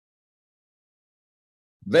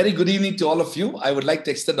Very good evening to all of you. I would like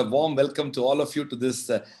to extend a warm welcome to all of you to this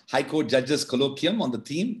High Court Judges Colloquium on the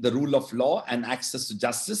theme, the rule of law and access to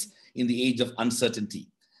justice in the age of uncertainty.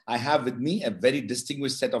 I have with me a very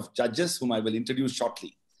distinguished set of judges whom I will introduce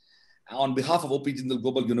shortly. On behalf of OP Jindal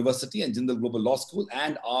Global University and Jindal Global Law School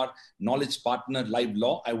and our knowledge partner Live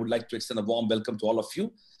Law, I would like to extend a warm welcome to all of you.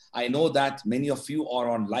 I know that many of you are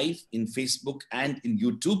on live in Facebook and in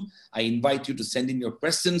YouTube. I invite you to send in your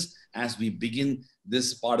questions as we begin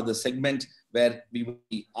this part of the segment where we will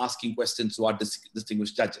be asking questions to our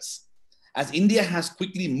distinguished judges. As India has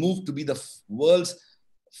quickly moved to be the world's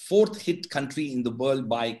fourth hit country in the world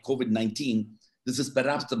by COVID-19, this is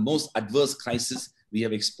perhaps the most adverse crisis we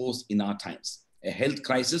have exposed in our times. A health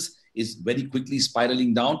crisis is very quickly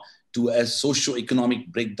spiraling down to a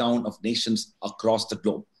socio-economic breakdown of nations across the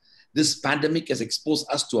globe. This pandemic has exposed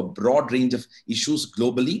us to a broad range of issues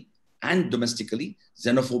globally and domestically.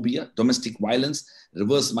 Xenophobia, domestic violence,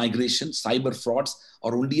 reverse migration, cyber frauds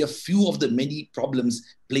are only a few of the many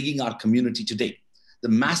problems plaguing our community today. The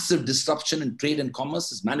massive disruption in trade and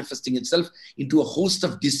commerce is manifesting itself into a host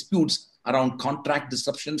of disputes around contract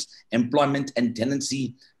disruptions, employment and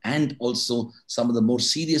tenancy, and also some of the more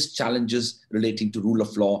serious challenges relating to rule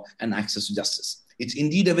of law and access to justice. It's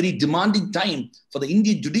indeed a very demanding time for the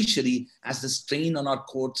Indian judiciary as the strain on our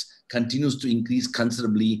courts continues to increase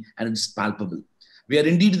considerably and it's palpable. We are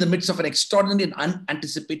indeed in the midst of an extraordinary and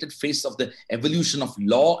unanticipated phase of the evolution of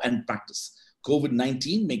law and practice.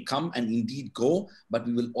 COVID-19 may come and indeed go, but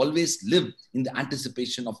we will always live in the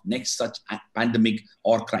anticipation of next such pandemic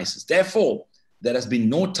or crisis. Therefore, there has been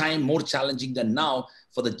no time more challenging than now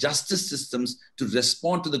for the justice systems to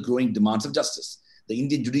respond to the growing demands of justice. The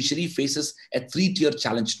Indian judiciary faces a three-tier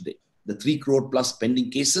challenge today. The 3 crore plus pending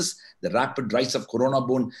cases, the rapid rise of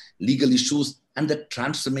corona-borne legal issues, and the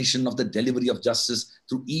transformation of the delivery of justice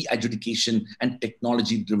through e-adjudication and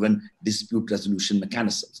technology-driven dispute resolution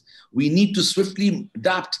mechanisms. We need to swiftly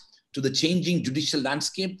adapt to the changing judicial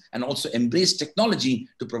landscape and also embrace technology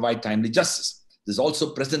to provide timely justice. This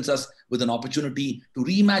also presents us with an opportunity to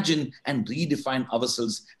reimagine and redefine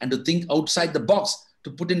ourselves and to think outside the box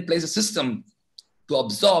to put in place a system to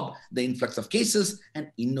absorb the influx of cases and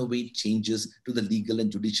innovate changes to the legal and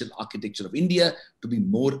judicial architecture of India to be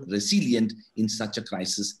more resilient in such a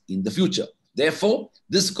crisis in the future. Therefore,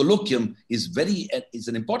 this colloquium is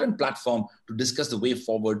an important platform to discuss the way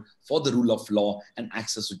forward for the rule of law and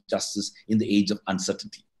access to justice in the age of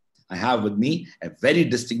uncertainty. I have with me a very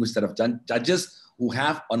distinguished set of judges who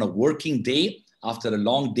have, on a working day, after a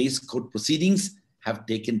long day's court proceedings, have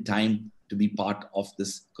taken time to be part of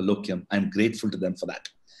this colloquium. I'm grateful to them for that.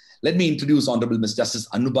 Let me introduce Honorable Ms. Justice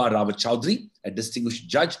Anubha Rawat Chowdhury, a distinguished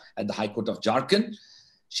judge at the High Court of Jharkhand.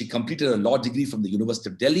 She completed a law degree from the University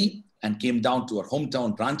of Delhi and came down to her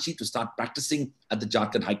hometown Ranchi to start practicing at the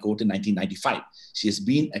Jharkhand High Court in 1995. She has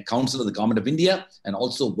been a counsel of the Government of India and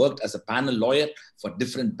also worked as a panel lawyer for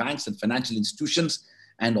different banks and financial institutions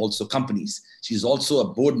and also companies. She is also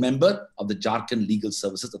a board member of the Jharkhand Legal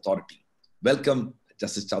Services Authority. Welcome,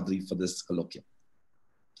 Justice Chowdhury, for this colloquium.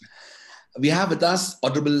 We have with us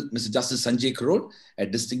Honorable Mr. Justice Sanjay Karol, a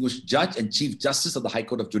distinguished judge and Chief Justice of the High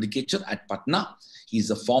Court of Judicature at Patna. He is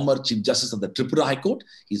a former Chief Justice of the Tripura High Court.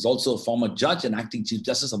 He is also a former judge and acting Chief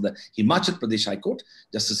Justice of the Himachal Pradesh High Court.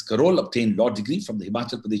 Justice Karol obtained law degree from the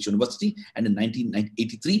Himachal Pradesh University, and in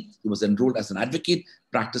 1983, he was enrolled as an advocate,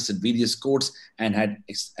 practiced in various courts, and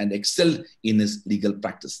excelled in his legal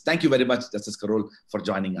practice. Thank you very much, Justice Karol, for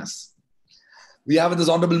joining us. We have with us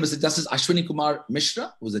Honorable Mr. Justice Ashwini Kumar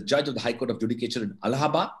Mishra, who is a judge of the High Court of Judicature in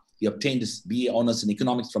Allahabad. He obtained his BA Honours in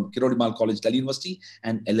Economics from Kirodimal College, Delhi University,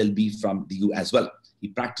 and LLB from DU as well. He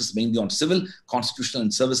practiced mainly on civil, constitutional,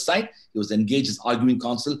 and service side. He was engaged as arguing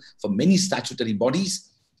counsel for many statutory bodies.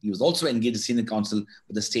 He was also engaged as senior counsel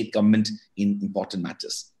with the state government in important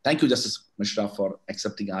matters. Thank you, Justice Mishra, for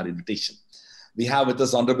accepting our invitation. We have with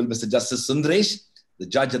us Honorable Mr. Justice Sundaresh, the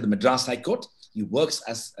judge at the Madras High Court. He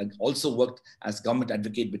also worked as government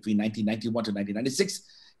advocate between 1991 to 1996.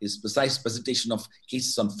 His precise presentation of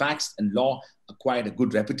cases on facts and law acquired a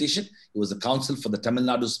good reputation. He was a counsel for the Tamil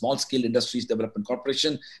Nadu Small Scale Industries Development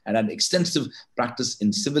Corporation and had extensive practice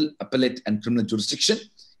in civil, appellate, and criminal jurisdiction.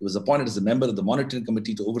 He was appointed as a member of the monitoring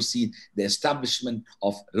committee to oversee the establishment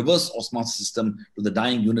of reverse osmosis system to the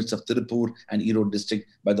dying units of Tirupur and Erode district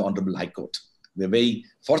by the Honorable High Court. We're very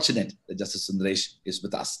fortunate that Justice Sundaresh is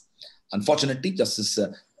with us. Unfortunately, Justice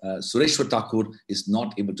Sureshwar Thakur is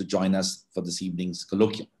not able to join us for this evening's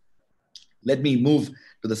colloquium. Let me move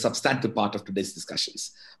to the substantive part of today's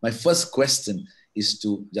discussions. My first question is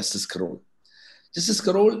to Justice Karol. Justice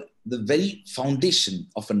Karol, the very foundation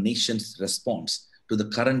of a nation's response to the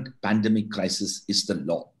current pandemic crisis is the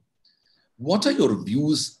law. What are your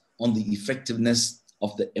views on the effectiveness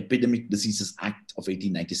of the Epidemic Diseases Act of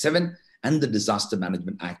 1897 and the Disaster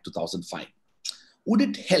Management Act 2005? Would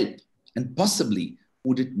it help, and possibly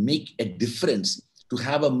would it make a difference to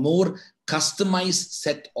have a more customized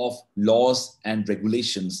set of laws and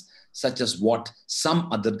regulations, such as what some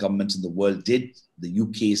other governments in the world did, the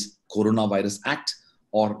UK's Coronavirus Act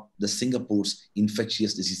or the Singapore's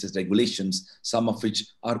infectious diseases regulations, some of which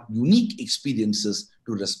are unique experiences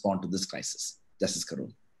to respond to this crisis? Justice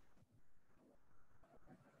Karol.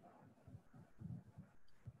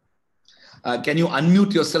 Can you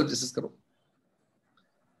unmute yourself, Justice Karol?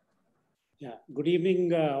 Yeah, good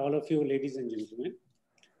evening, all of you, ladies and gentlemen.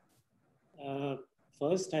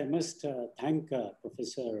 First, I must thank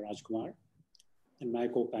Professor Rajkumar and my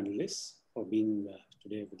co-panelists for being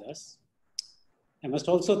today with us. I must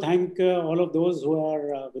also thank all of those who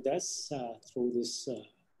are with us through this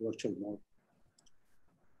virtual mode.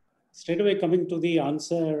 Straight away coming to the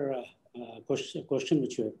answer question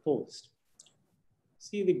which you have posed.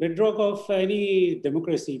 See, the bedrock of any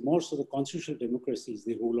democracy, more so the constitutional democracy, is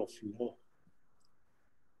the rule of law.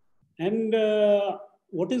 And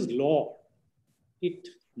what is law? It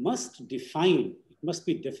must define, it must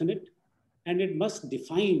be definite, and it must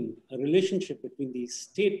define a relationship between the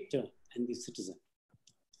state and the citizen.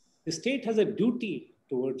 The state has a duty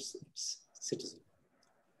towards its citizen.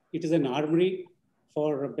 It is an armory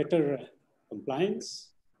for better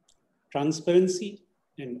compliance, transparency,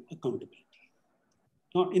 and accountability.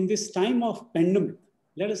 Now, in this time of pandemic,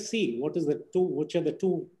 let us see which are the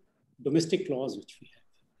two domestic laws which we have.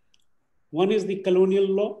 One is the colonial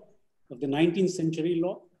law of the 19th century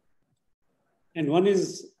law, and one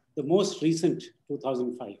is the most recent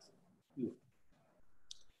 2005 law.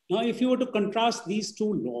 Now, if you were to contrast these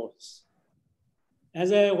two laws,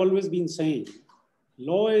 as I have always been saying,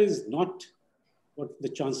 law is not what the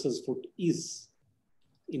Chancellor's foot is.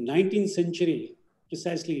 In 19th century,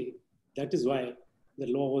 precisely that is why the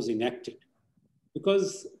law was enacted.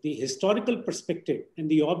 Because the historical perspective and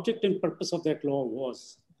the object and purpose of that law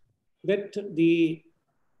was that the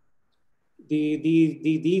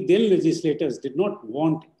then legislators did not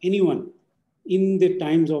want anyone in the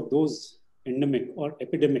times of those pandemic or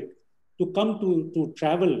epidemic to come to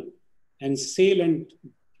travel and sail and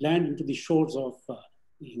land into the shores of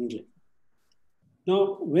England.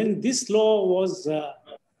 Now, when this law was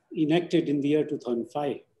enacted in the year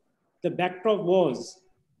 2005, the backdrop was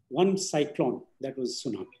one cyclone, that was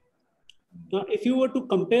tsunami. Now, if you were to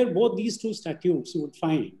compare both these two statutes, you would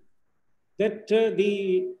find that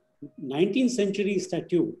the 19th century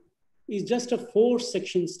statute is just a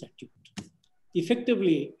 4-section statute.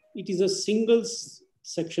 Effectively, it is a single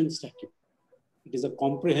section statute. It is a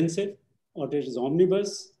comprehensive, or it is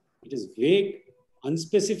omnibus, it is vague,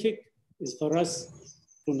 unspecific, is for us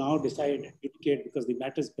to now decide, adjudicate, because the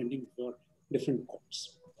matter is pending for different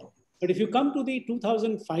courts. But if you come to the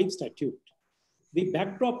 2005 statute, the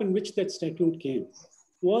backdrop in which that statute came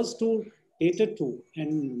was to cater to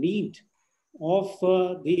and need of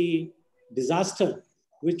the disaster,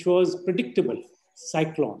 which was predictable: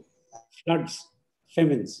 cyclone, floods,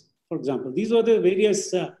 famines, for example. These were the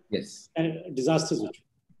various disasters.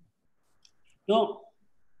 Now,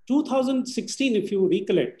 2016, if you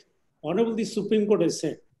recollect, Honorable the Supreme Court has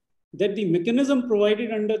said that the mechanism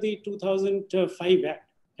provided under the 2005 Act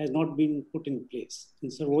has not been put in place in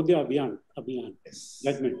Sarvodaya Abhiyan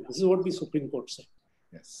judgment. This is what the Supreme Court said.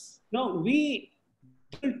 Yes. Now, we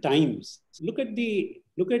times look at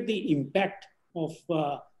the impact of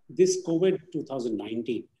this COVID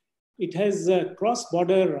 2019. It has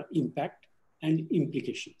cross-border impact and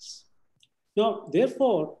implications. Now,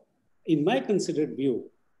 therefore, in my considered view,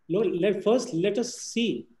 first let us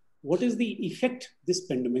see what is the effect this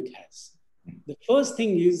pandemic has. The first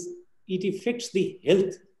thing is it affects the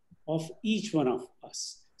health of each one of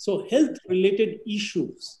us. So health-related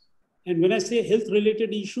issues, and when I say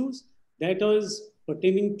health-related issues, that is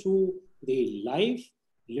pertaining to the life,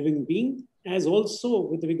 living being, as also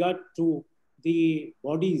with regard to the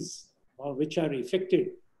bodies which are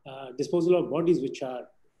affected, disposal of bodies which are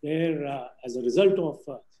there as a result of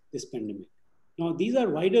this pandemic. Now, these are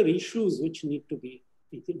wider issues which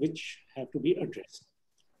have to be addressed.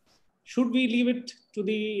 Should we leave it to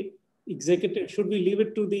the executive? Should we leave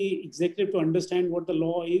it to the executive to understand what the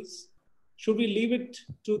law is? Should we leave it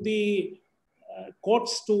to the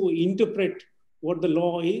courts to interpret what the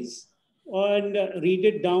law is and read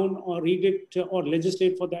it down or read it or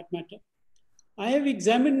legislate for that matter? I have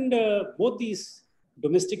examined both these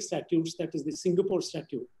domestic statutes, that is the Singapore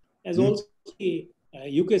statute, as also the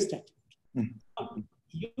UK statute.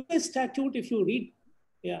 UK statute, if you read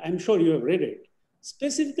yeah, I'm sure you have read it,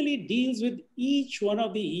 specifically deals with each one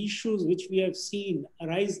of the issues which we have seen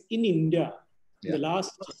arise in India in the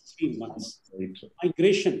last 3 months.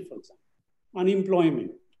 Migration, for example,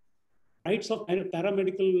 unemployment, rights of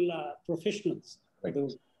paramedical professionals,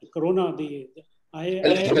 the corona, the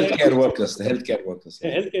healthcare workers, the healthcare workers. The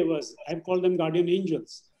healthcare workers, I've called them guardian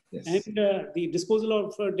angels. Yes. And the disposal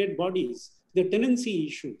of dead bodies, the tenancy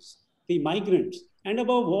issues, the migrants, and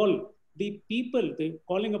above all, the people, the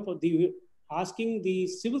calling upon the asking the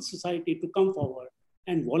civil society to come forward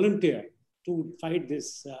and volunteer to fight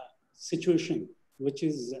this situation, which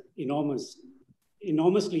is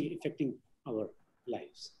enormously affecting our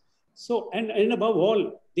lives. So, and above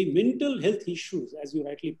all, the mental health issues, as you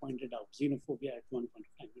rightly pointed out, xenophobia at one point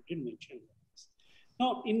of time, you did mention this.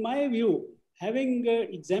 Now, in my view, having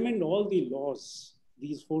examined all the laws,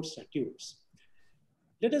 these 4 statutes,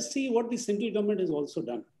 let us see what the central government has also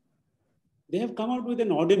done. They have come out with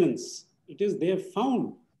an ordinance. They have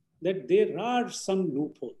found that there are some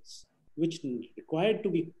loopholes which required to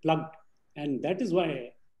be plugged. And that is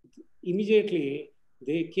why immediately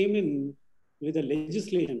they came in with a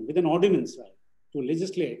legislation, with an ordinance, right, to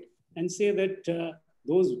legislate and say that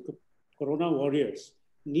those corona warriors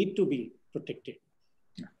need to be protected.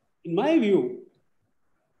 Yeah. In my view,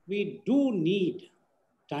 we do need,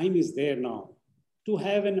 time is there now, to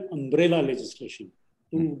have an umbrella legislation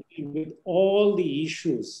to deal with all the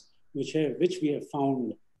issues which we have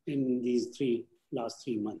found in these last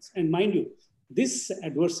 3 months. And mind you, this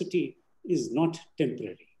adversity is not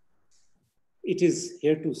temporary. It is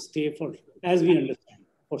here to stay for, as we understand,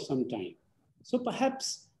 for some time. So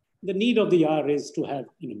perhaps the need of the hour is to have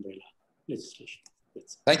an umbrella legislation.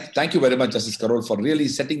 Thank you very much, Justice Karol, for really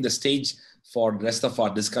setting the stage for the rest of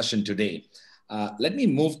our discussion today. Let me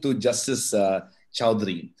move to Justice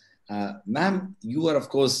Chowdhury. Ma'am, you are, of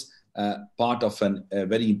course, part of a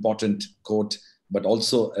very important court, but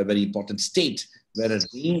also a very important state where a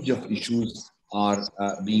range of issues are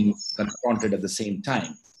being confronted at the same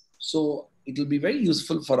time. So it will be very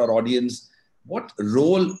useful for our audience. What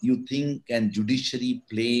role you think can judiciary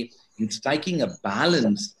play in striking a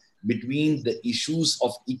balance between the issues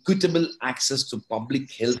of equitable access to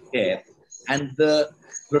public health care and the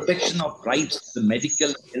protection of rights to the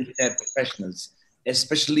medical healthcare professionals,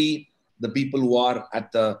 especially the people who are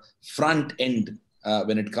at the front end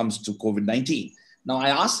when it comes to COVID-19? Now, I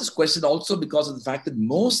ask this question also because of the fact that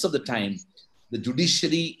most of the time, the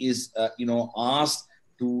judiciary is, asked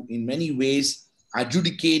to, in many ways,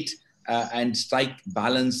 adjudicate and strike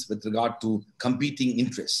balance with regard to competing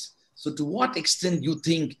interests. So to what extent do you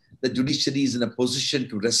think the judiciary is in a position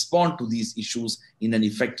to respond to these issues in an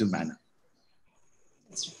effective manner?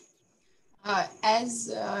 That's right.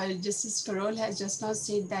 As Justice Karol has just now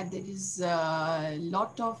said, that there is a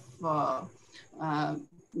lot of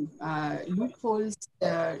loopholes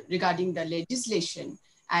regarding the legislation,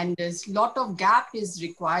 and a lot of gap is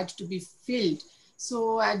required to be filled.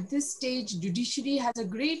 So at this stage, judiciary has a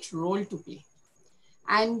great role to play.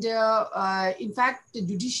 And in fact, the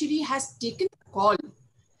judiciary has taken a call.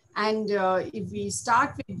 And if we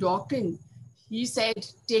start with Dawkins, he said,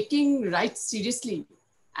 taking rights seriously.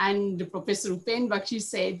 And Professor Upen Bakshi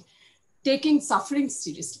said, taking suffering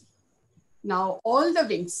seriously. Now, all the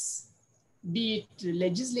wings, be it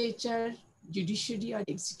legislature, judiciary, or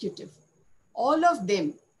executive, all of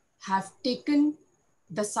them have taken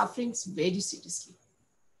the sufferings very seriously.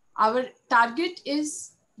 Our target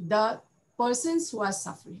is the persons who are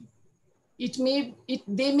suffering.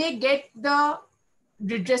 They may get the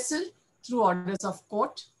redressal through orders of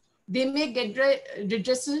court. They may get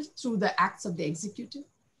redressal through the acts of the executive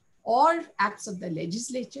or acts of the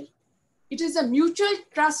legislature. It is a mutual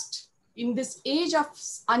trust in this age of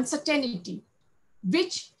uncertainty,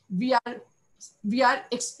 which we are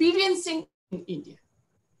experiencing in India.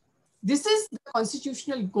 This is the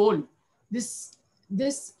constitutional goal. This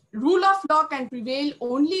rule of law can prevail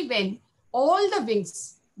only when all the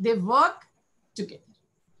wings, they work together.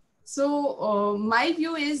 So my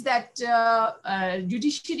view is that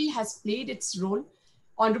judiciary has played its role.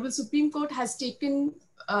 Honorable Supreme Court has taken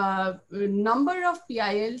a number of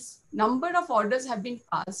PILs, number of orders have been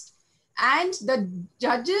passed, and the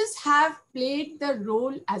judges have played the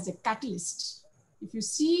role as a catalyst. If you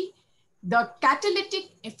see the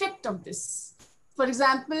catalytic effect of this, for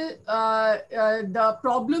example, the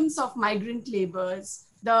problems of migrant laborers,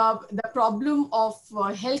 the problem of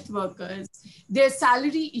health workers, their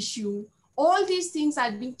salary issue, all these things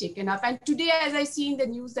are being taken up. And today, as I see in the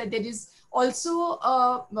news, that there is also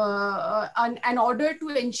an order to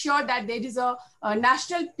ensure that there is a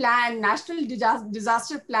national plan, national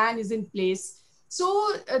disaster plan is in place. So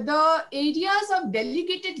the areas of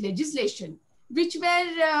delegated legislation, which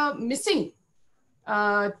were missing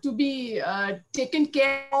to be taken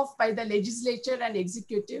care of by the legislature and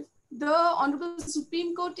executive, the Honorable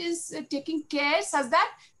Supreme Court is taking care such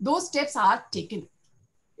that those steps are taken.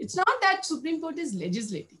 It's not that Supreme Court is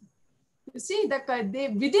legislating. You see, they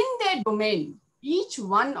within their domain, each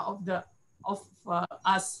one of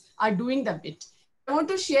us are doing the bit. I want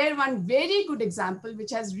to share one very good example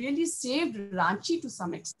which has really saved Ranchi to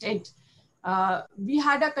some extent. We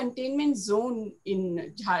had a containment zone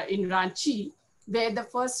in Ranchi where the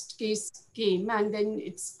first case came and then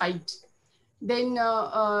it spiked. Then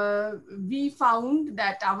we found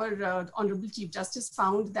that our Honorable Chief Justice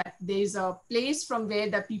found that there is a place from where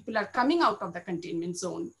the people are coming out of the containment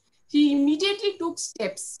zone. He immediately took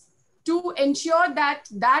steps to ensure that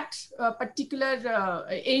that particular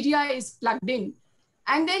area is plugged in.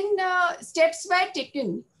 And then steps were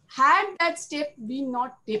taken. Had that step been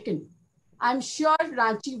not taken, I'm sure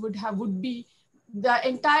Ranchi the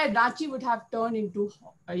entire Ranchi would have turned into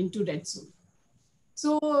red zone.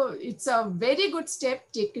 So it's a very good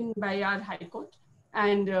step taken by our High Court.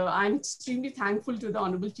 And I'm extremely thankful to the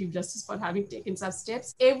Honorable Chief Justice for having taken such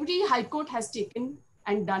steps. Every High Court has taken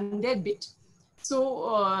and done their bit.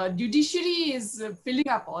 So judiciary is filling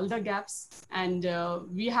up all the gaps, and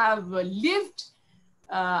we have lived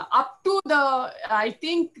up to the, I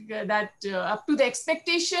think that up to the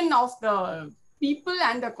expectation of the people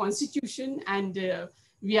and the Constitution, and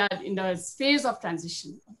we are in the phase of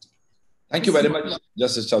transition. Thank you very much,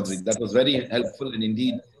 Justice Chaudhary. That was very helpful and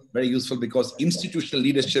indeed very useful, because institutional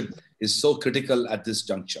leadership is so critical at this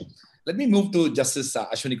juncture. Let me move to Justice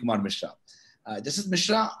Ashwini Kumar Mishra. Justice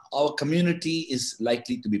Mishra, our community is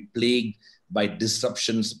likely to be plagued by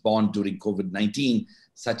disruptions born during COVID-19,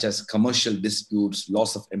 such as commercial disputes,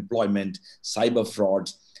 loss of employment, cyber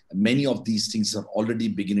frauds. Many of these things are already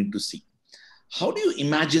beginning to see. How do you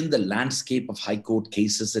imagine the landscape of High Court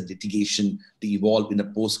cases and litigation to evolve in a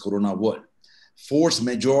post-corona world? Force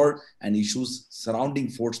majeure and issues surrounding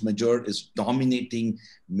force majeure is dominating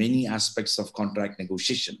many aspects of contract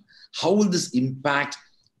negotiation. How will this impact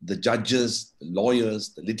the judges, the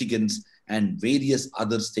lawyers, the litigants, and various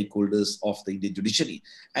other stakeholders of the Indian judiciary?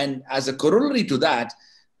 And as a corollary to that,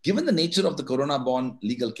 given the nature of the corona-borne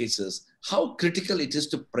legal cases, how critical it is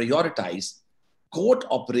to prioritize court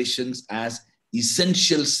operations as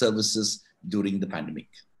essential services during the pandemic?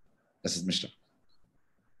 Justice Mishra.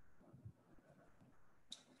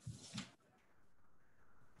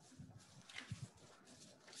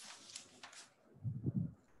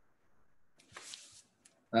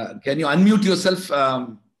 Can you unmute yourself?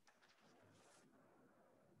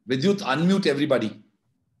 Vidyut, unmute everybody.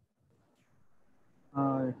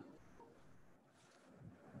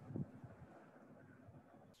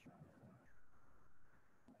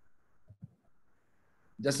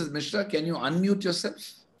 Justice Mishra, can you unmute yourself?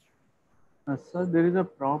 Sir, there is a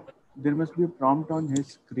prompt. There must be a prompt on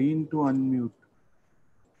his screen to unmute.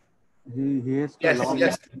 He has to Yes,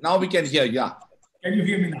 yes. Now we can hear. Yeah. Can you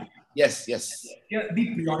hear me now? Yes, yes. Yeah,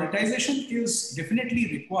 the prioritization is definitely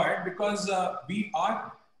required, because we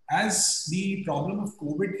are, as the problem of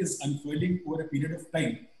COVID is unfolding over a period of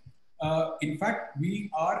time. In fact, we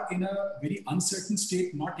are in a very uncertain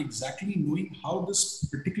state, not exactly knowing how this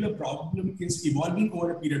particular problem is evolving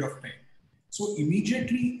over a period of time. So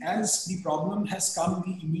immediately as the problem has come,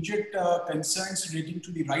 the immediate concerns relating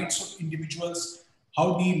to the rights of individuals,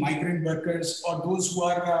 how the migrant workers or those who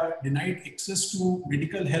are denied access to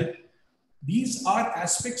medical help, these are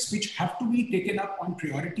aspects which have to be taken up on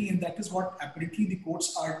priority, and that is what apparently the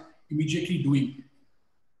courts are immediately doing.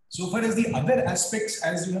 So far as the other aspects,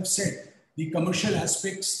 as you have said, the commercial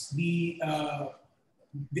aspects, these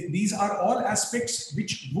are all aspects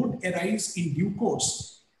which would arise in due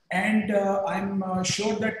course. And I'm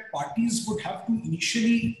sure that parties would have to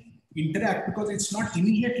initially interact, because it's not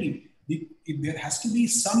immediately. There has to be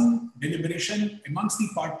some deliberation amongst the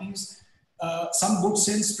parties, some good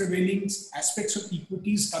sense prevailing, aspects of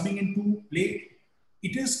equities coming into play.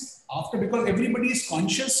 It is after, because everybody is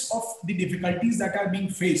conscious of the difficulties that are being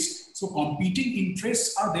faced. So competing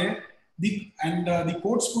interests are there. The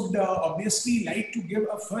courts would obviously like to give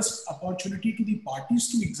a first opportunity to the parties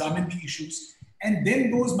to examine the issues. And then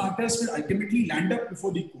those matters will ultimately land up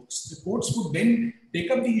before the courts. The courts would then take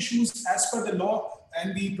up the issues as per the law,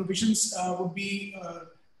 and the provisions would be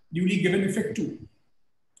duly given effect to.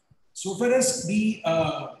 So far as the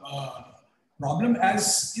problem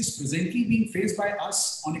as is presently being faced by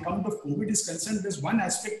us on account of COVID is concerned, there's one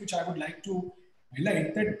aspect which I would like to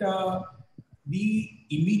highlight, that the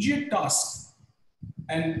immediate task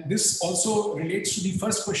And this also relates to the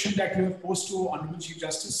first question that you have posed to Honorable Chief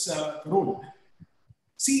Justice Karol.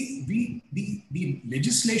 See, the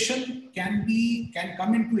legislation can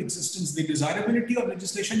come into existence. The desirability of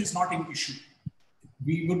legislation is not an issue.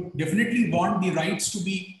 We would definitely want the rights to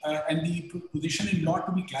be and the position in law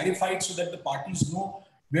to be clarified so that the parties know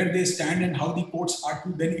where they stand and how the courts are to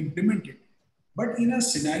then implement it. But in a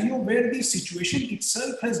scenario where the situation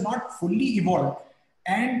itself has not fully evolved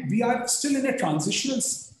and we are still in a transitional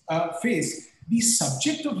phase, the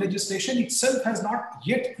subject of legislation itself has not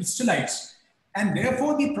yet crystallized. And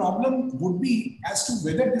therefore, the problem would be as to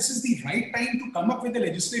whether this is the right time to come up with the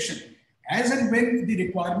legislation. As and when the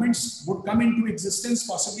requirements would come into existence,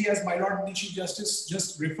 possibly as my Lord the Chief Justice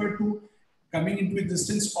just referred to, coming into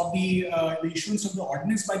existence of the issuance of the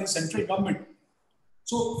ordinance by the central government.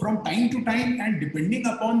 So from time to time and depending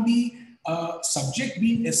upon the subject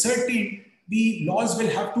being ascertained, the laws will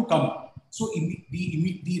have to come. So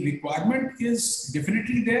the requirement is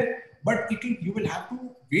definitely there, but you will have to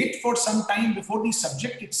wait for some time before the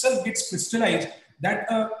subject itself gets crystallized, that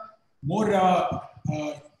a more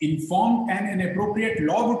informed and an appropriate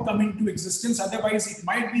law would come into existence. Otherwise, it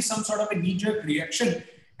might be some sort of a knee-jerk reaction,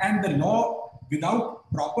 and the law without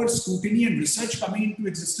proper scrutiny and research coming into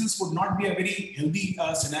existence would not be a very healthy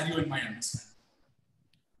scenario in my understanding.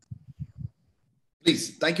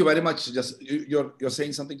 Please, thank you very much. Just you're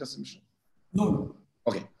saying something, Justice Mishra? No.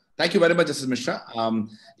 Okay. Thank you very much, Justice Mishra.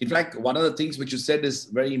 In fact, one of the things which you said is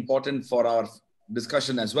very important for our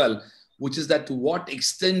discussion as well, which is that to what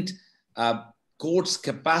extent courts'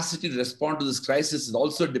 capacity to respond to this crisis is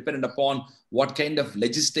also dependent upon what kind of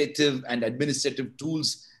legislative and administrative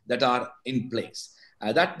tools that are in place.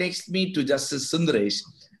 That takes me to Justice Sundaresh.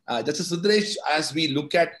 Justice Sundaresh, as we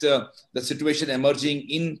look at the situation emerging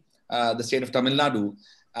in the state of Tamil Nadu,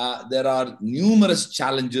 there are numerous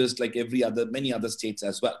challenges like many other states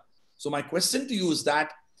as well. So my question to you is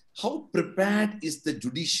that how prepared is the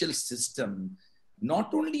judicial system,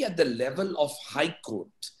 not only at the level of High Court,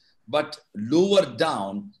 but lower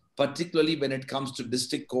down, particularly when it comes to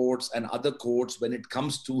district courts and other courts, when it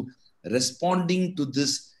comes to responding to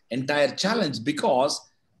this entire challenge? Because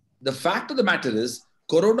the fact of the matter is,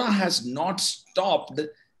 Corona has not stopped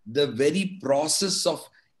the very process of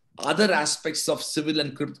other aspects of civil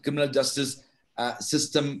and criminal justice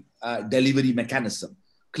system delivery mechanism.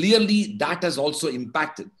 Clearly, that has also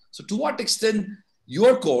impacted. So to what extent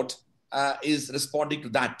your court is responding to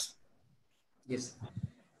that? Yes.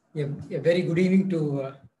 A very good evening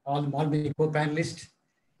to all my co-panelists.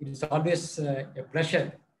 It is always a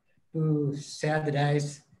pleasure to share the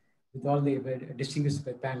dais with all the distinguished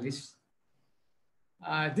panelists.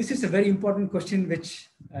 This is a very important question which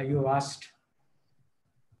you asked.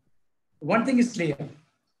 One thing is clear,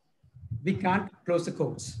 we can't close the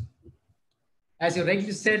courts. As you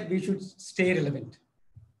rightly said, we should stay relevant.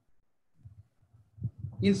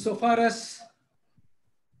 Insofar as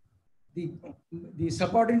the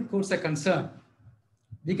subordinate courts are concerned,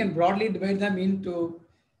 we can broadly divide them into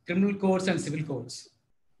criminal courts and civil courts.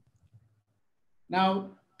 Now,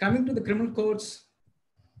 coming to the criminal courts,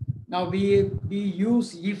 now we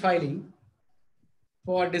use e-filing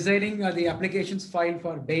for deciding the applications filed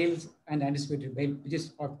for bails and anticipatory bail, which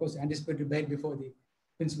is of course anticipatory bail before the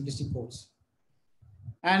principal district courts.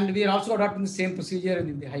 And we are also adopting the same procedure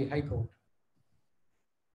in the High Court.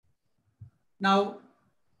 Now,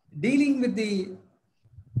 dealing with the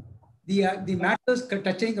matters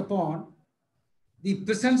touching upon the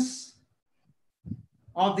presence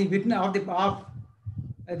of the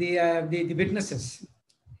witnesses,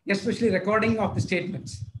 especially recording of the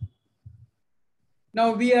statements.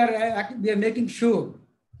 Now we are making sure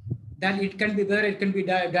that it can be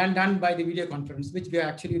done by the video conference, which we are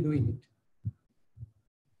actually doing it.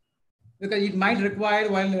 Because it might require,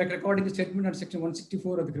 while recording the statement under section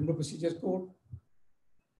 164 of the Criminal Procedure Code,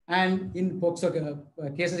 and in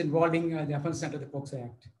POCSO cases involving the offense under the POCSO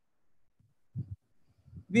Act.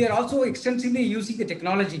 We are also extensively using the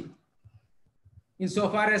technology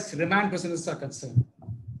insofar as remand prisoners are concerned.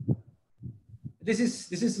 This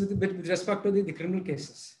is with respect to the criminal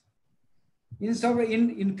cases. In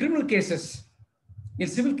criminal cases, in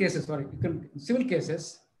civil cases,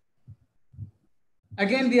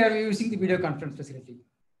 again, we are using the video conference facility.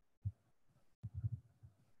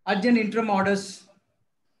 Urgent interim orders,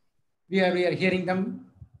 we are hearing them,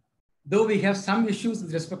 though we have some issues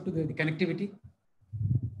with respect to the connectivity.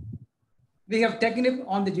 We have taken it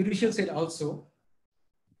on the judicial side also.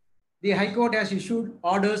 The High Court has issued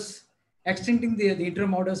orders extending the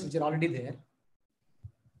interim orders which are already there,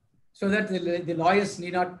 so that the lawyers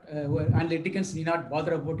need not, and litigants need not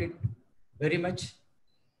bother about it very much.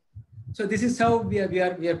 So this is how we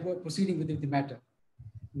are proceeding with the matter.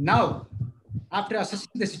 Now, after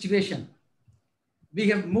assessing the situation, we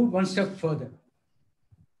have moved one step further.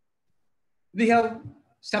 We have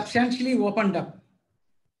substantially opened up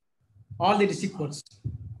all the district courts,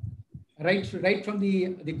 right from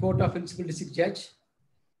the court of principal district judge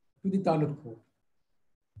to the taluk court.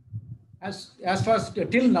 As far as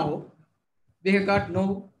till now, we have got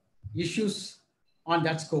no issues on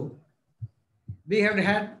that scope. We have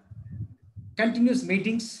had continuous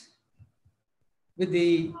meetings with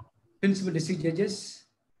the principal district judges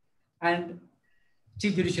and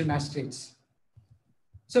chief judicial magistrates.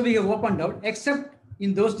 So we have opened out, except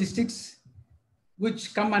in those districts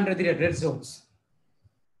which come under the red zones,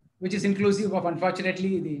 which is inclusive of,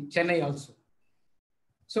 unfortunately, the Chennai also.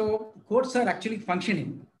 So courts are actually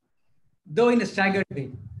functioning, though in a staggered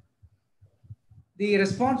way. The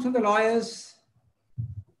response from the lawyers,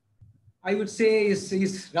 I would say,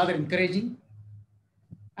 is rather encouraging.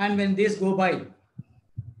 And when days go by,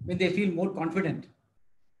 when they feel more confident,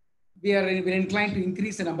 we're inclined to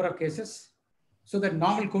increase the number of cases so that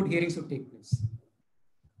normal court hearings will take place.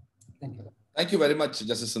 Thank you. Thank you very much,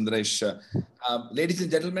 Justice Sundaresh. Ladies and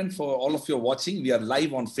gentlemen, for all of you watching, we are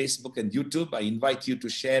live on Facebook and YouTube. I invite you to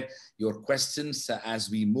share your questions as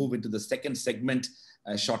we move into the second segment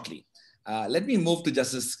shortly. Let me move to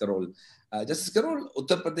Justice Karol. Justice Karol,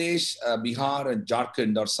 Uttar Pradesh, Bihar, and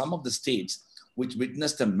Jharkhand are some of the states which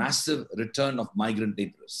witnessed a massive return of migrant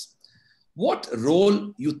laborers. What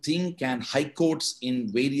role you think can high courts in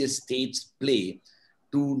various states play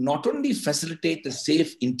to not only facilitate the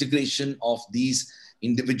safe integration of these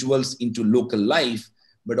individuals into local life,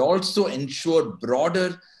 but also ensure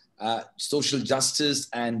broader social justice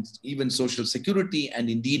and even social security and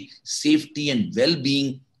indeed safety and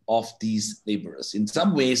well-being of these laborers? In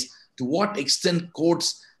some ways, to what extent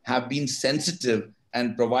courts have been sensitive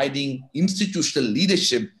and providing institutional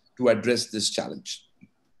leadership to address this challenge?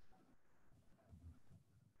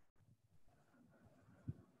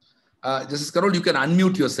 Justice Karol, you can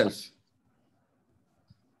unmute yourself.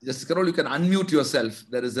 Justice Karol, you can unmute yourself.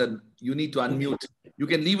 You need to unmute. You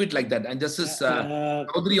can leave it like that. And Justice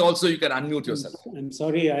Chaudhary also, you can unmute yourself. I'm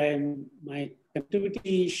sorry, my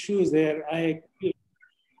connectivity issue is there. I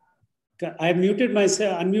unmuted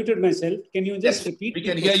myself. Can you just repeat? We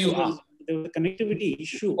can hear you. The connectivity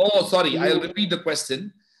issue. Oh, sorry. I'll repeat the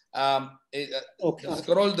question. Okay. Justice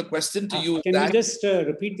Karol, the question to you is can you just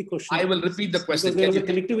repeat the question? I will repeat the question. Because there was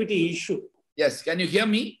a connectivity issue. Yes. Can you hear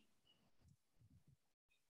me?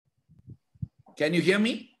 Can you hear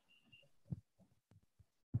me?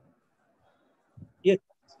 Yes.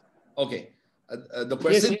 Okay. The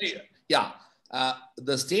question,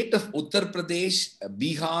 the state of Uttar Pradesh,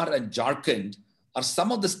 Bihar, and Jharkhand are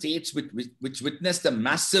some of the states which witnessed a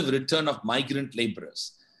massive return of migrant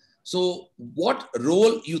laborers. So what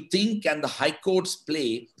role you think can the high courts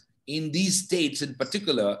play in these states in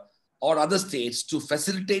particular or other states to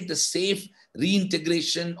facilitate the safe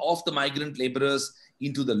reintegration of the migrant laborers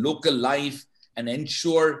into the local life and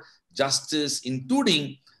ensure justice,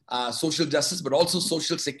 including social justice, but also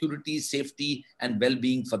social security, safety, and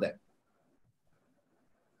well-being for them?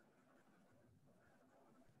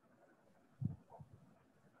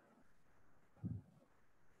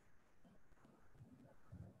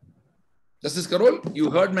 Justice Karol, you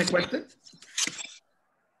heard my question?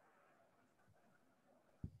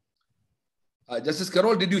 Justice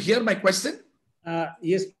Karol, did you hear my question?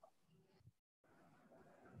 Yes.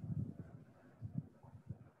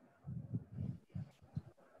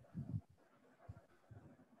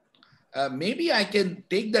 Maybe I can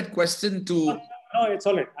take that question to... No, it's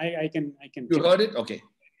all right. I can. You heard it? Okay.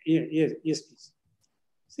 Yes, please.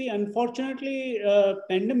 See, unfortunately,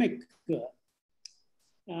 pandemic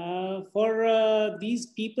for these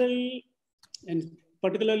people, and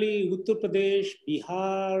particularly Uttar Pradesh,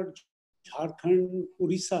 Bihar, Jharkhand,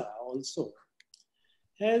 Orissa also,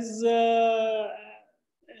 has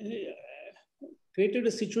created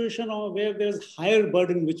a situation where there's higher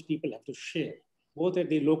burden which people have to share, both at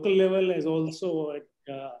the local level as also at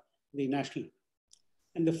the national.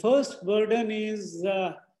 And the first burden is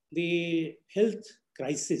the health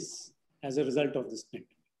crisis as a result of this pandemic.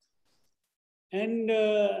 And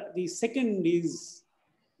the second is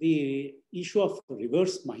the issue of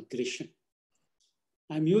reverse migration.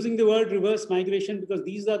 I'm using the word reverse migration because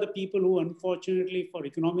these are the people who, unfortunately, for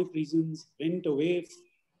economic reasons, went away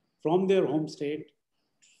from their home state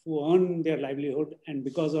to earn their livelihood. And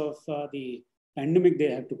because of the pandemic, they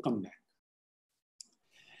have to come back.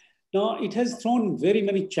 Now, it has thrown very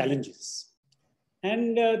many challenges.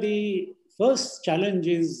 And the first challenge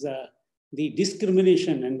is the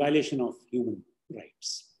discrimination and violation of human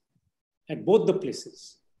rights. at both the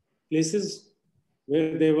places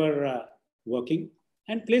where they were working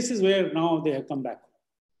and places where now they have come back.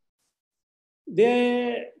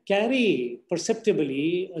 They carry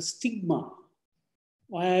perceptibly a stigma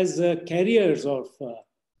as carriers of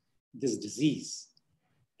this disease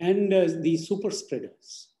and the super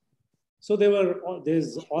spreaders. So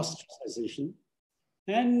there's ostracization,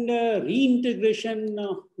 and reintegration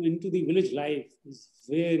into the village life is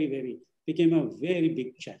became a very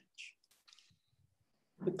big challenge.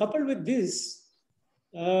 Coupled with this,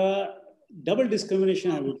 double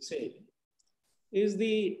discrimination, I would say, is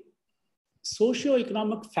the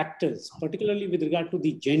socio-economic factors, particularly with regard to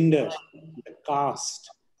the gender, the caste,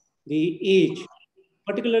 the age,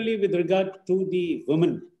 particularly with regard to the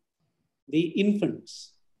women, the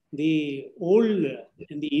infants, the old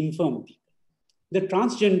and the infirm people, the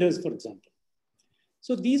transgenders, for example.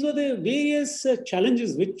 So these were the various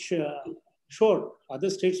challenges which, sure, other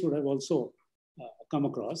states would have also come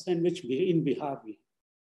across and which in Bihar we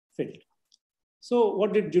felt. So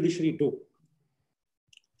what did judiciary do?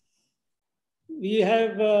 We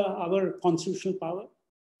have our constitutional power.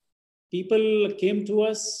 People came to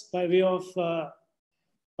us by way of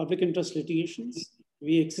public interest litigations.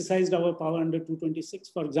 We exercised our power under 226.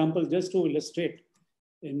 For example, just to illustrate,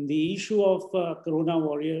 in the issue of corona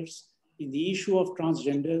warriors, in the issue of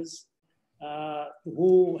transgenders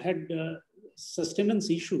who had sustenance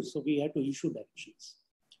issues, so we had to issue directions.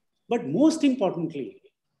 But most importantly,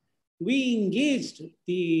 we engaged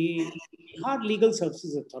the Bihar Legal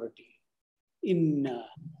Services Authority in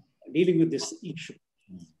dealing with this issue,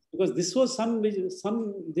 because this was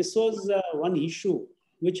one issue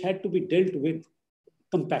which had to be dealt with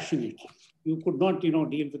compassionately. You could not, deal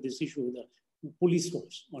with this issue with the police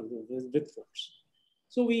force or with force.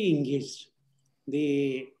 So we engaged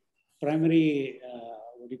the primary,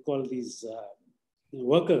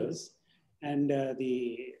 workers and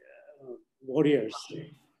the warriors,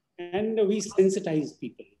 and we sensitized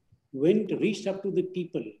people. Reached up to the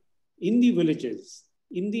people in the villages,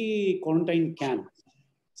 in the quarantine camps,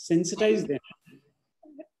 sensitized them,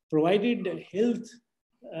 provided health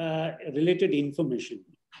related information,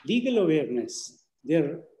 legal awareness,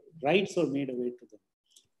 their rights are made aware to them.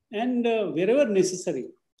 And wherever necessary,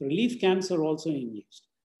 relief camps are also engaged.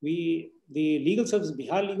 The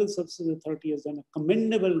Bihar Legal Services Authority has done a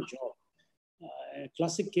commendable job, a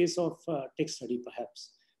classic case of tech study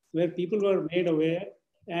perhaps, where people were made aware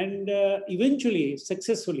and eventually,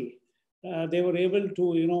 successfully, they were able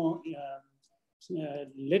to,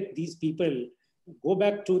 let these people go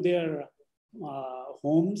back to their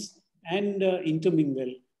homes and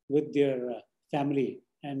intermingle with their family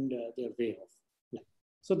and their way of life.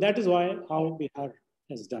 So that is how Bihar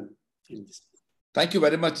has done in this. Thank you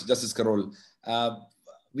very much, Justice Karol.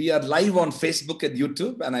 We are live on Facebook and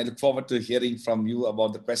YouTube, and I look forward to hearing from you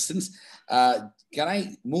about the questions. Can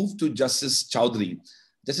I move to Justice Chowdhury?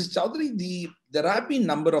 Justice Chowdhury, there have been a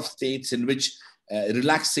number of states in which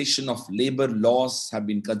relaxation of labor laws have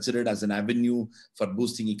been considered as an avenue for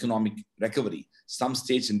boosting economic recovery. Some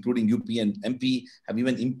states, including UP and MP, have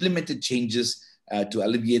even implemented changes to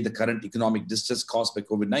alleviate the current economic distress caused by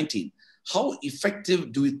COVID-19. How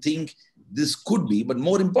effective do you think this could be? But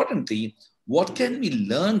more importantly, what can we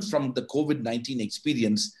learn from the COVID-19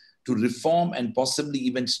 experience to reform and possibly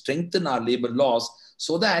even strengthen our labor laws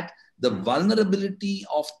so that the vulnerability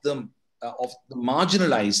of the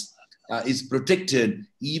marginalized is protected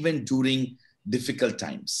even during difficult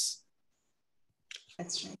times?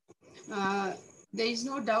 That's right. There is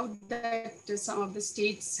no doubt that some of the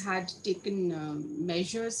states had taken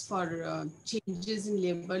measures for changes in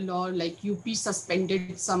labor law, like UP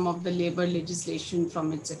suspended some of the labor legislation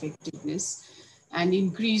from its effectiveness and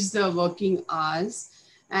increased the working hours.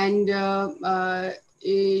 And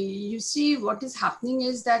you see, what is happening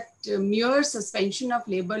is that mere suspension of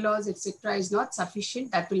labor laws, etc., is not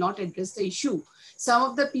sufficient. That will not address the issue. Some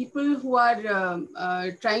of the people who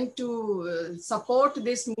are trying to support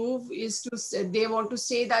this move they want to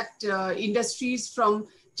say that industries from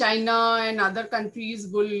China and other countries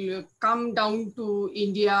will come down to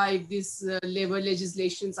India if these labor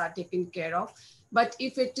legislations are taken care of. But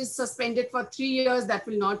if it is suspended for 3 years, that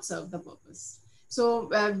will not serve the purpose.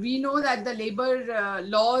 So we know that the labor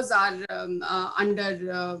laws are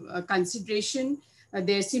under consideration.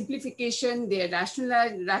 Their simplification, their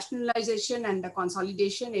rationalization and the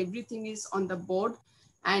consolidation, everything is on the board,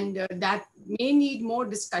 and that may need more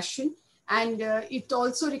discussion. And it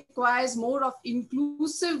also requires more of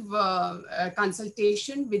inclusive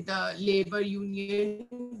consultation with the labor union,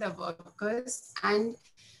 the workers. And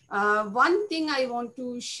one thing I want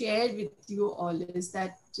to share with you all is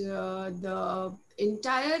that the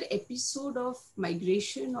entire episode of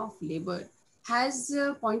migration of labor has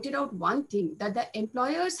pointed out one thing, that the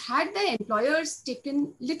employers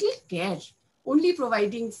taken little care, only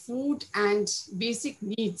providing food and basic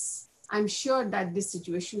needs, I'm sure that this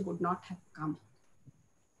situation would not have come.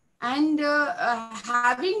 And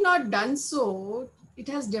having not done so, it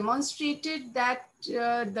has demonstrated that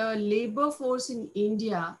the labor force in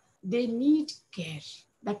India, they need care.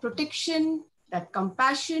 That protection, that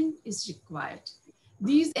compassion is required.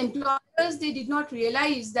 These employers, they did not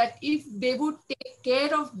realize that if they would take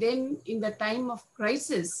care of them in the time of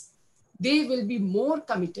crisis, they will be more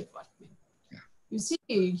committed workmen. You see,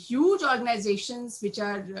 huge organizations which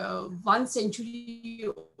are 1 century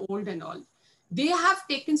old and all, they have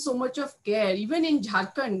taken so much of care. Even in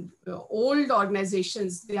Jharkhand, old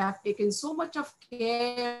organizations, they have taken so much of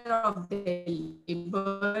care of their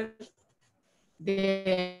labor,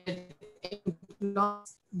 their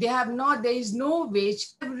employees. They have not, there is no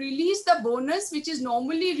wage. They have released the bonus, which is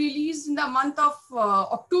normally released in the month of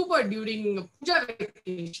October during Puja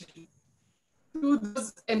vacation to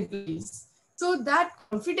those employees. So that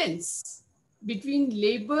confidence between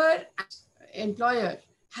labor and employer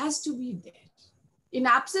has to be there. In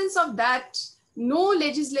absence of that, no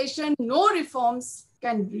legislation, no reforms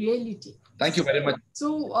can really take. Thank you very much.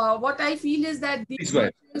 So what I feel is that these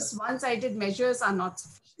one-sided measures are not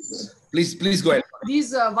sufficient. Please go ahead.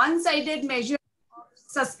 These one-sided measures of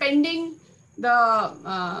suspending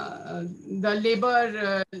the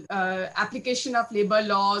labor application of labor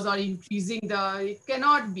laws or increasing it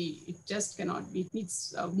cannot be. It just cannot be. It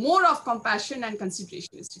needs more of compassion and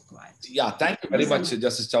consideration is required. Yeah, thank you very much,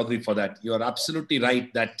 Justice Chaudhary, for that. You are absolutely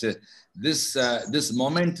right that this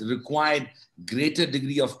moment required greater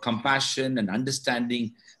degree of compassion and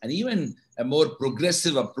understanding, and even a more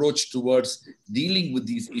progressive approach towards dealing with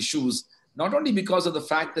these issues. Not only because of the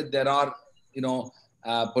fact that there are,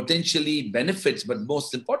 potentially benefits, but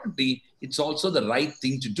most importantly, it's also the right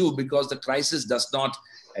thing to do because the crisis does not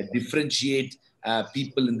differentiate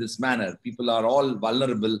people in this manner. People are all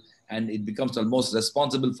vulnerable, and it becomes almost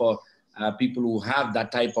responsible for people who have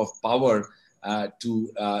that type of power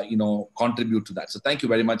to contribute to that. So thank you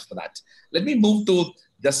very much for that. Let me move to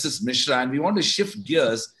Justice Mishra, and we want to shift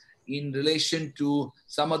gears in relation to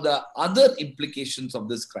some of the other implications of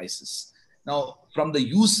this crisis. Now, from the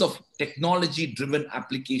use of technology-driven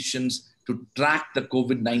applications to track the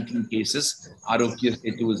COVID-19 cases, Arogya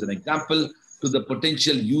Setu is an example, to the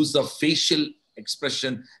potential use of facial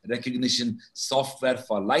expression recognition software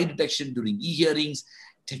for lie detection during e-hearings,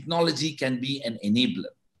 technology can be an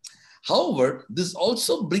enabler. However, this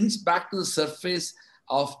also brings back to the surface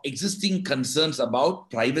of existing concerns about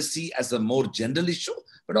privacy as a more general issue,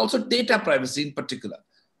 but also data privacy in particular.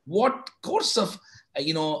 What course of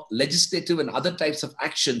legislative and other types of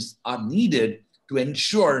actions are needed to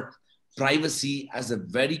ensure privacy as a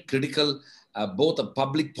very critical, both a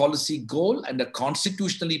public policy goal and a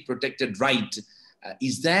constitutionally protected right?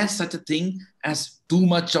 Is there such a thing as too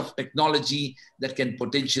much of technology that can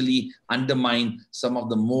potentially undermine some of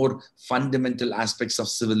the more fundamental aspects of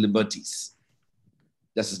civil liberties?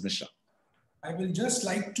 Justice Mishra. I will just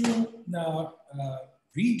like to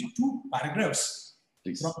read 2 paragraphs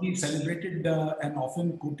Please. From the celebrated and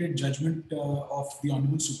often quoted judgment of the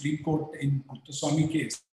Honorable Supreme Court in Kutteswamy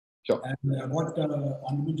case. Sure. And what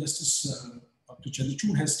Honorable Justice Dr.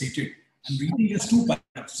 Chandrachud has stated. I'm reading just 2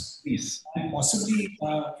 paragraphs. Please. And possibly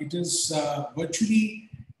it is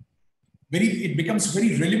it becomes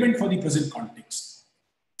very relevant for the present context.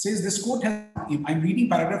 It says this court has, I'm reading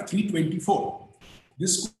paragraph 324.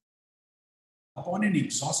 This court, upon an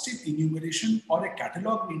exhaustive enumeration or a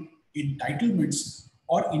catalogue in entitlements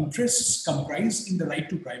or interests comprised in the right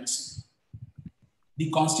to privacy. The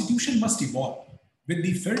Constitution must evolve with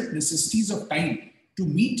the felt necessities of time to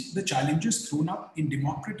meet the challenges thrown up in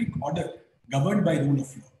democratic order governed by rule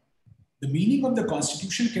of law. The meaning of the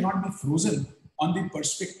Constitution cannot be frozen on the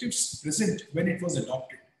perspectives present when it was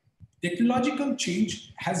adopted. Technological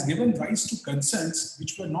change has given rise to concerns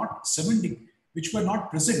which were not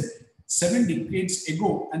present 7 decades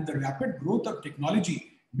ago, and the rapid growth of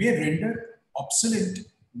technology may render obsolete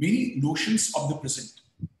many notions of the present.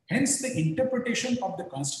 Hence, the interpretation of the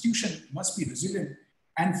Constitution must be resilient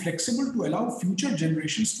and flexible to allow future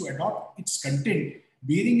generations to adopt its content,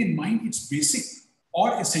 bearing in mind its basic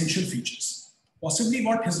or essential features. Possibly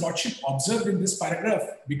what His Lordship observed in this paragraph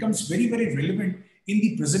becomes very, very relevant in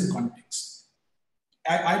the present context.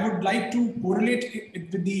 I would like to correlate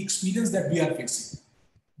it with the experience that we are facing.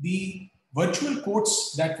 The virtual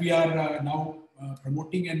courts that we are now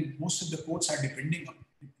promoting, and most of the courts are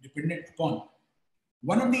dependent upon.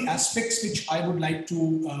 One of the aspects which I would like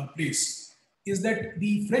to place is that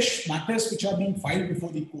the fresh matters which are being filed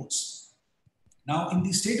before the courts. Now, in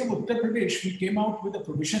the state of Uttar Pradesh, we came out with a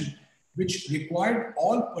provision which required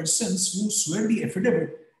all persons who swear the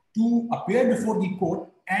affidavit to appear before the court,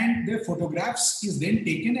 and their photographs is then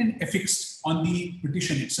taken and affixed on the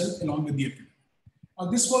petition itself along with the affidavit.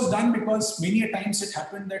 This was done because many a times it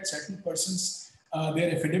happened that certain persons,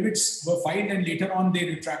 their affidavits were filed and later on they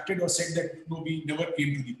retracted or said that no, we never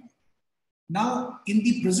came to the court. Now, in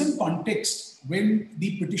the present context, when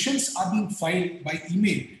the petitions are being filed by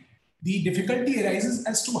email, the difficulty arises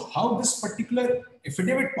as to how this particular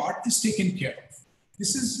affidavit part is taken care of.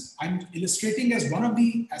 This is, I'm illustrating as one of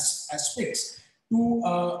the aspects to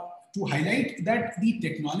highlight that the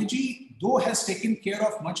technology, though has taken care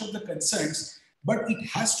of much of the concerns, but it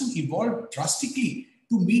has to evolve drastically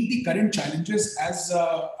to meet the current challenges as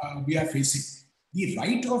we are facing. The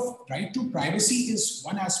right to privacy is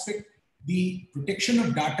one aspect. The protection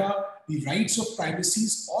of data, the rights of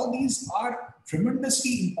privacies, all these are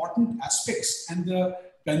tremendously important aspects, and the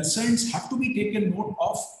concerns have to be taken note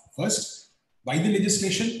of first by the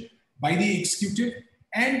legislation, by the executive,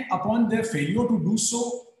 and upon their failure to do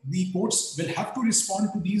so, the courts will have to respond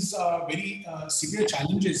to these very severe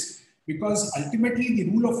challenges, because ultimately the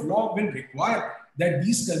rule of law will require that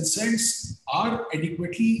these concerns are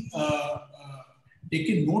adequately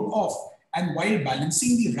taken note of. And while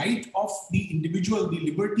balancing the right of the individual, the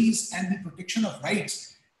liberties and the protection of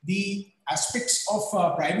rights, the aspects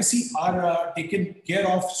of privacy are taken care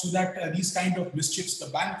of, so that these kind of mischiefs, the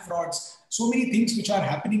bank frauds, so many things which are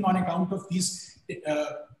happening on account of these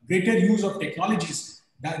greater use of technologies,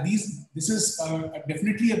 that this is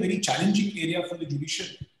definitely a very challenging area for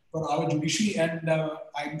our judiciary, and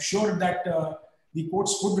I'm sure that the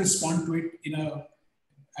courts would respond to it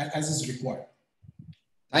as is required.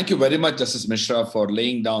 Thank you very much, Justice Mishra, for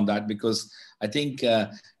laying down that, because I think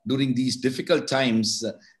during these difficult times,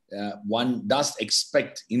 one does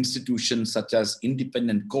expect institutions such as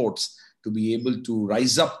independent courts to be able to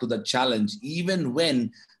rise up to the challenge, even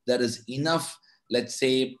when there is enough, let's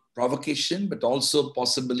say, provocation, but also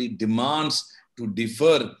possibly demands to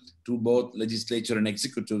defer to both legislature and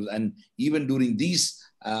executive. And even during these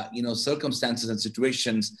circumstances and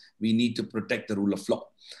situations, we need to protect the rule of law.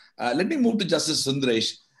 Let me move to Justice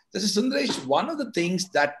Sundaresh. Justice Sundaresh, one of the things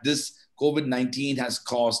that this COVID-19 has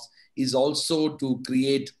caused is also to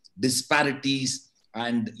create disparities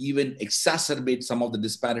and even exacerbate some of the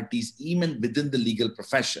disparities even within the legal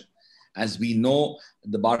profession. As we know,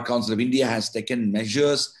 the Bar Council of India has taken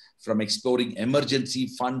measures from exploring emergency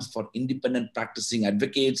funds for independent practicing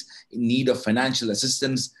advocates in need of financial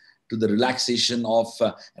assistance to the relaxation of,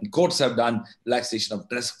 and courts have done relaxation of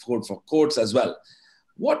dress code for courts as well.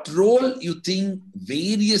 What role you think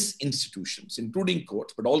various institutions, including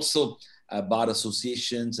courts, but also bar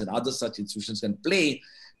associations and other such institutions can play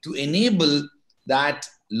to enable that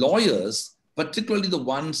lawyers, particularly the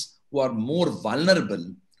ones who are more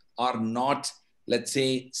vulnerable, are not, let's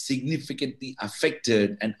say, significantly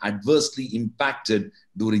affected and adversely impacted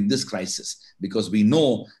during this crisis? Because we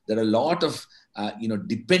know there are a lot of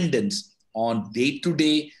dependence on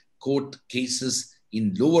day-to-day court cases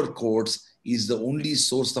in lower courts is the only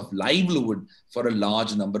source of livelihood for a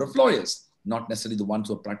large number of lawyers, not necessarily the ones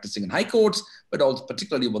who are practicing in high courts, but also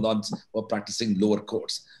particularly the ones who are practicing lower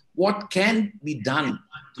courts. What can be done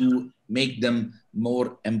to make them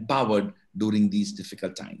more empowered during these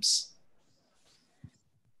difficult times?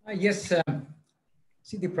 Yes.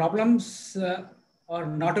 See, the problems are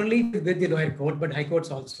not only with the lower court, but high courts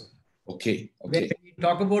also. Okay. When you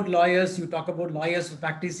talk about lawyers, you talk about lawyers who are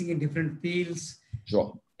practicing in different fields.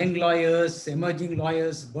 Sure. Young lawyers, emerging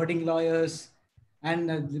lawyers, budding lawyers,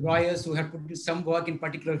 and lawyers who have put in some work in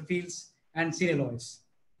particular fields, and senior lawyers.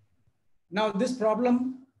 Now, this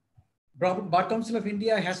problem, Bar Council of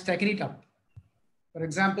India has taken it up. For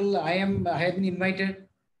example, I have been invited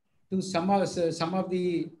to some of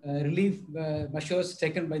the relief measures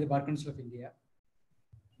taken by the Bar Council of India,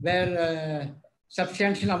 where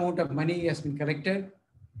substantial amount of money has been collected.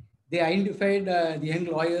 They identified the young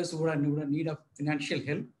lawyers who are in need of financial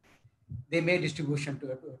help. They made distribution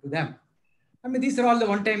to them. I mean, these are all the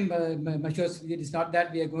one-time measures. It is not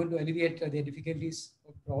that we are going to alleviate their difficulties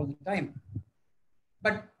for all the time.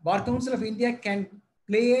 But Bar Council of India can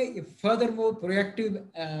play a furthermore proactive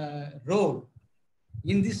role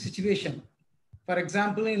in this situation. For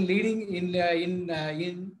example, in leading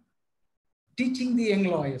in teaching the young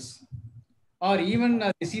lawyers, or even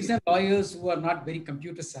the seasoned lawyers who are not very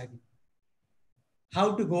computer savvy,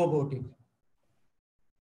 how to go about it.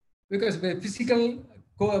 Because the physical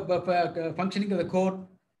functioning of the court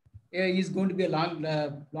is going to be a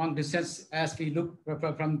long distance as we look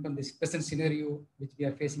from this present scenario which we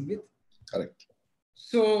are facing with. Correct.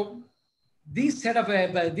 So these set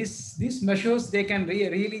of these measures, they can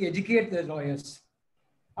really educate the lawyers.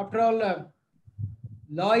 After all,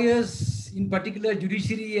 lawyers, in particular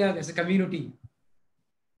judiciary as a community,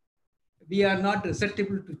 we are not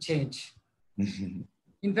susceptible to change.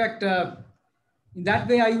 In fact, in that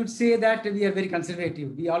way, I would say that we are very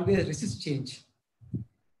conservative. We always resist change.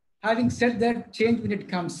 Having said that, change when it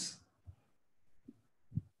comes,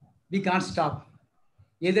 we can't stop.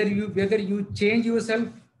 Whether you change yourself,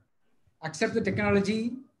 accept the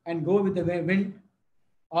technology and go with the wind,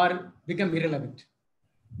 or become irrelevant.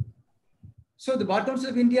 So the Bar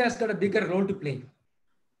Council of India has got a bigger role to play.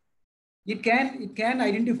 It can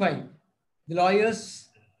identify the lawyers,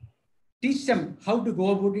 teach them how to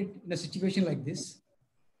go about it in a situation like this.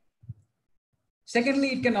 Secondly,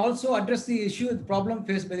 it can also address the issue, the problem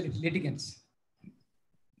faced by the litigants.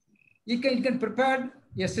 It can prepare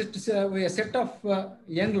a set of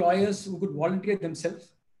young lawyers who could volunteer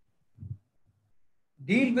themselves,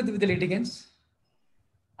 deal with the litigants,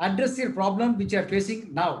 address their problem which they are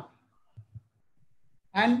facing now,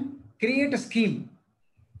 and create a scheme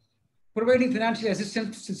providing financial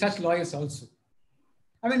assistance to such lawyers also.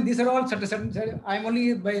 I mean, these are all certain. I'm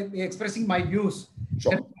only by expressing my views.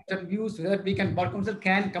 Sure. Certain views so that Bar Council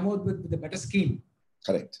can come out with a better scheme.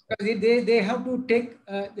 Correct. Because they have to take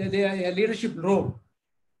their leadership role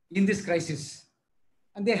in this crisis,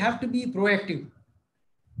 and they have to be proactive.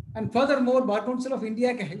 And furthermore, Bar Council of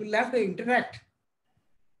India will have to interact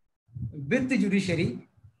with the judiciary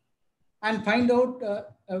and find out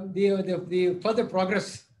the further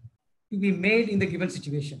progress to be made in the given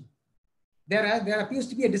situation. There appears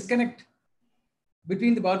to be a disconnect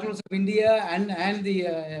between the Bar Council of India and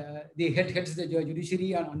the heads of the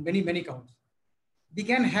judiciary on many counts. We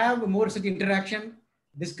can have more such interaction,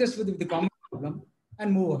 discuss with the common problem,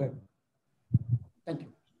 and move ahead. Thank you.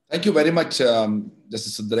 Thank you very much,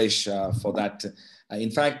 Justice Sundaresh, for that.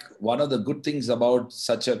 In fact, one of the good things about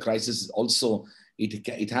such a crisis is also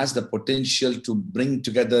it has the potential to bring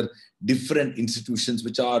together different institutions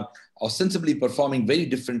which are ostensibly performing very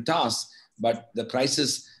different tasks, but the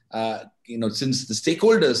crisis, since the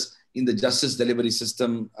stakeholders in the justice delivery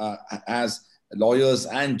system as lawyers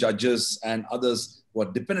and judges and others who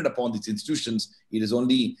are dependent upon these institutions, it's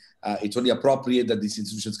only appropriate that these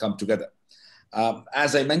institutions come together.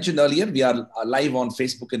 As I mentioned earlier, we are live on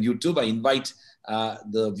Facebook and YouTube. I invite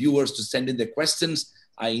the viewers to send in their questions.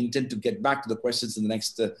 I intend to get back to the questions in the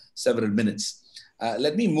next several minutes.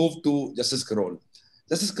 Let me move to Justice Karol.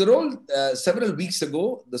 Justice Karol, several weeks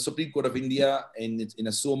ago, the Supreme Court of India, in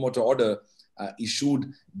a suo motu order,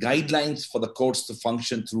 issued guidelines for the courts to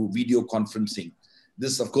function through video conferencing.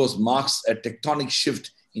 This, of course, marks a tectonic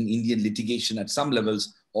shift in Indian litigation at some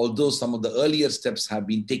levels, although some of the earlier steps have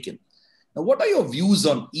been taken. Now, what are your views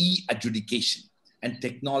on e-adjudication and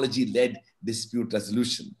technology-led dispute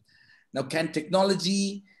resolution? Now, can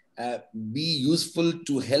technology be useful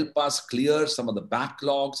to help us clear some of the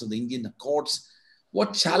backlogs of the Indian courts?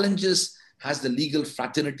 What challenges has the legal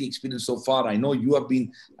fraternity experienced so far? I know you have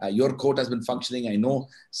been, your court has been functioning. I know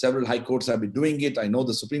several high courts have been doing it. I know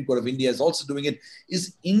the Supreme Court of India is also doing it.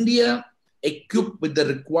 Is India equipped with the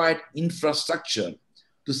required infrastructure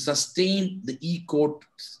to sustain the e-court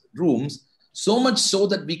rooms, so much so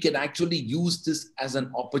that we can actually use this as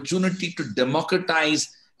an opportunity to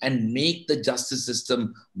democratize and make the justice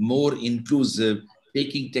system more inclusive,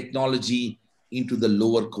 taking technology into the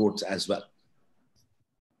lower courts as well?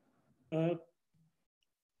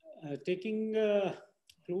 Taking a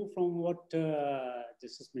clue from what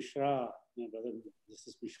Justice Mishra, my brother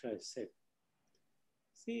Justice Mishra has said.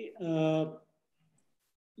 See,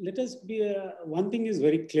 let us be, one thing is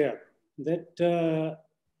very clear, that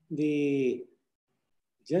the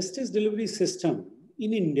justice delivery system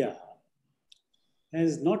in India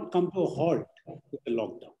has not come to a halt with the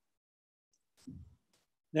lockdown.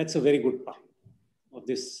 That's a very good part of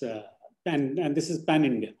this, and this is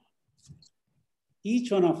pan-India.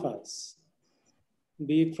 Each one of us,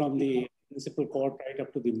 be it from the municipal court right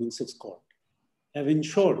up to the municipal court, have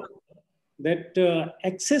ensured that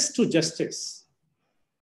access to justice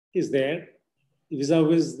is there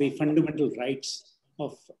vis-a-vis the fundamental rights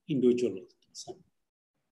of individuals.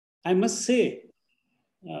 I must say,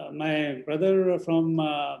 my brother from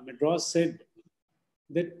Madras said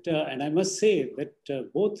that, and I must say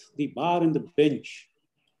that both the bar and the bench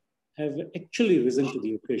have actually risen to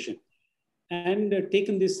the occasion and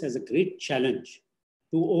taken this as a great challenge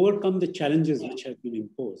to overcome the challenges which have been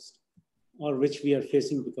imposed or which we are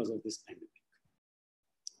facing because of this pandemic.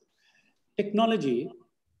 Technology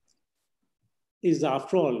is,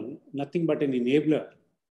 after all, nothing but an enabler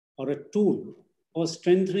or a tool for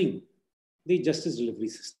strengthening the justice delivery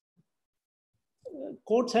system.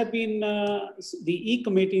 Courts have been, the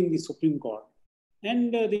E-Committee in the Supreme Court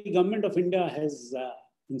and the government of India has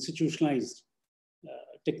institutionalized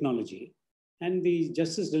technology and the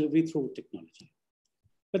justice delivery through technology.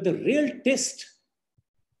 But the real test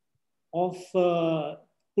of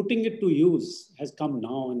putting it to use has come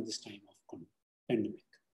now in this time of pandemic.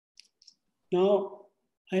 Now,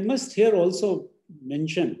 I must here also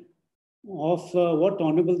mention of what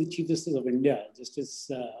Honorable the Chief Justice of India,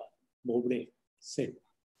 Justice Bobde, said.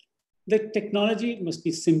 That technology must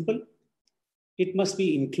be simple, it must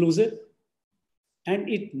be inclusive, and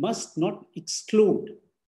it must not exclude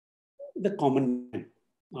the common man.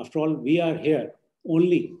 After all, we are here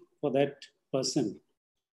only for that person,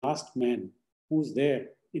 last man who's there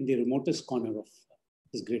in the remotest corner of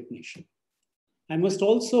this great nation. I must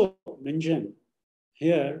also mention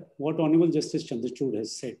here what Honorable Justice Chandrachud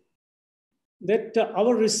has said, that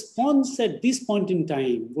our response at this point in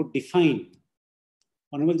time would define.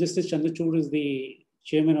 Honorable Justice Chandrachud is the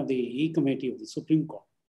chairman of the E-Committee of the Supreme Court.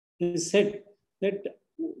 He said that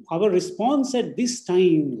our response at this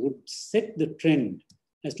time would set the trend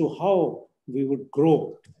as to how we would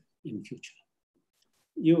grow in future.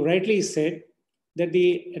 You rightly said that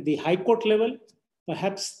at the High Court level,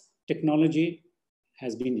 perhaps technology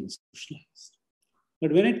has been institutionalized.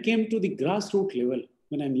 But when it came to the grassroots level,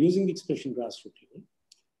 when I'm using the expression grassroots level,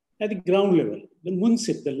 at the ground level, the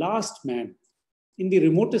munsif, the last man in the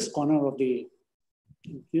remotest corner of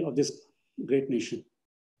this great nation,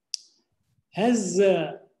 has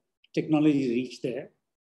technology reached there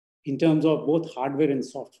in terms of both hardware and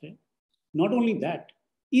software? Not only that,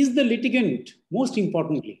 is the litigant, most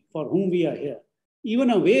importantly, for whom we are here, even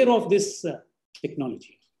aware of this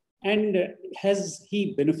technology? And has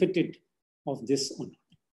he benefited of this or not?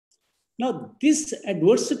 Now, this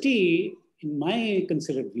adversity, in my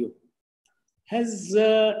considered view, has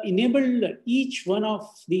enabled each one of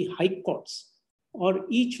the high courts or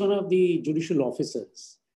each one of the judicial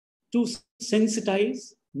officers to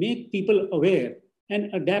sensitize, make people aware,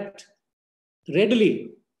 and adapt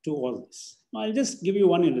readily to all this. I'll just give you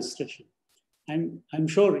one illustration. I'm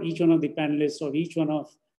sure each one of the panelists or each one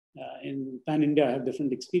of in Pan-India have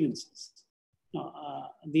different experiences.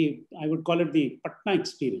 I would call it the Patna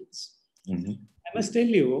experience. Mm-hmm. I must tell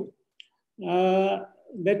you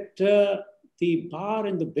that the bar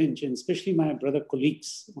and the bench, and especially my brother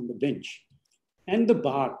colleagues on the bench and the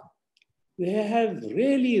bar, they have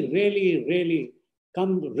really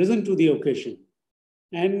risen to the occasion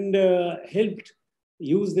and helped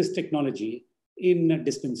use this technology in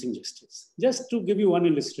dispensing justice. Just to give you one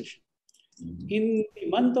illustration. Mm-hmm. In the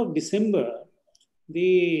month of December,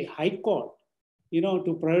 the High Court,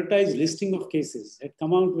 to prioritize listing of cases, had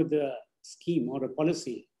come out with a scheme or a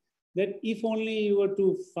policy that if only you were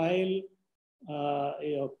to file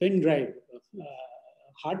a pen drive,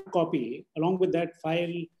 hard copy, along with that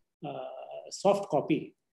file soft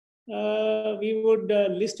copy, we would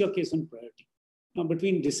list your case on priority. Now,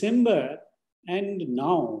 between December and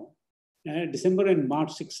now, December and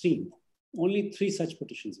March 16th, only 3 such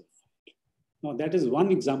petitions were filed. Now, that is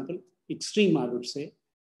one example, extreme, I would say.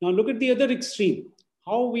 Now, look at the other extreme,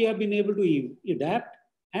 how we have been able to adapt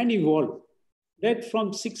and evolve. That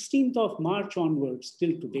from 16th of March onwards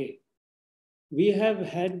till today, we have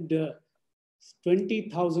had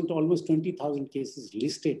 20,000, almost 20,000 cases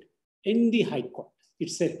listed in the High Court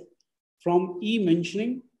itself, from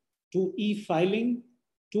e-mentioning to e-filing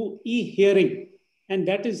to e-hearing. And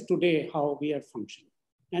that is today how we are functioning.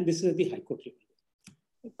 And this is at the High Court level.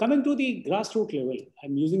 Coming to the grassroots level,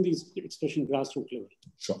 I'm using this expression grassroots level.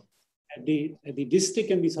 Sure. At the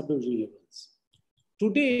district and the sub-division levels.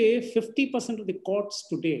 Today, 50% of the courts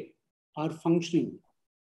today are functioning.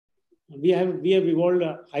 We have evolved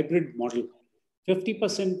a hybrid model.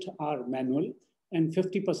 50% are manual and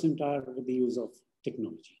 50% are with the use of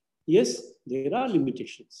technology. Yes, there are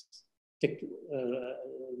limitations. The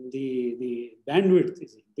bandwidth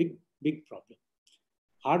is a big problem.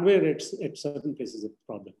 Hardware at certain places is a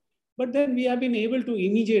problem. But then we have been able to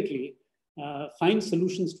immediately find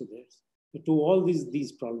solutions to this, to all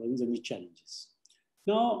these problems and the challenges.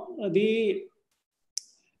 Now,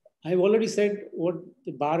 I've already said what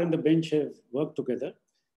the bar and the bench have worked together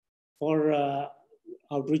for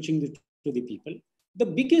outreaching to the people. The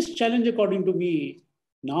biggest challenge, according to me,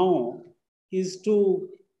 now is to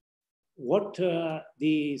what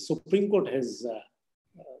the Supreme Court has,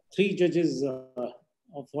 3 judges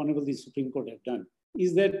of Honorable the Supreme Court have done,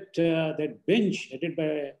 is that that bench headed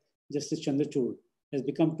by Justice Chandrachud has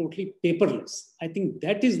become totally paperless. I think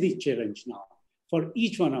that is the challenge now. for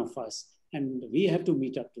each one of us. And we have to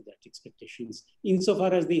meet up to that expectations.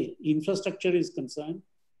 Insofar as the infrastructure is concerned,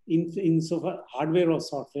 insofar hardware or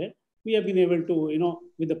software, we have been able to,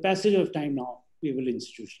 with the passage of time now, we will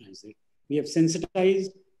institutionalize it. We have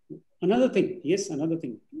sensitized. Another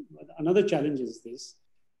challenge is this,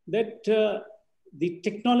 that the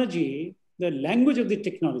technology, the language of the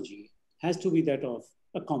technology has to be that of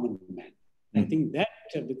a common man. I think that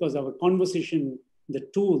because our conversation, the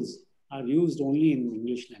tools are used only in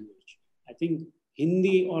English language. I think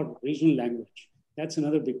Hindi or regional language, that's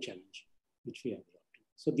another big challenge which we have.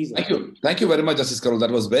 So these are. Thank you very much, Justice Karol.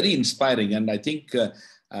 That was very inspiring. And I think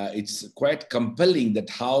it's quite compelling that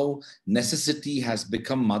how necessity has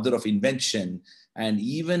become mother of invention. And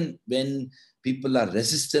even when people are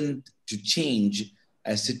resistant to change,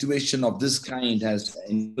 a situation of this kind has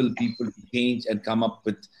enabled people to change and come up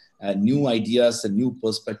with new ideas and new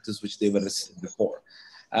perspectives which they were resistant before.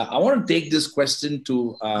 I want to take this question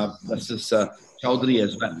to Justice Chowdhury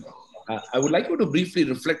as well. I would like you to briefly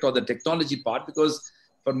reflect on the technology part, because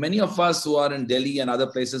for many of us who are in Delhi and other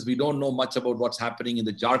places, we don't know much about what's happening in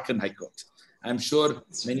the Jharkhand High Court. I'm sure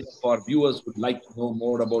many of our viewers would like to know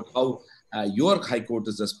more about how your High Court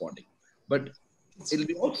is responding. But it'll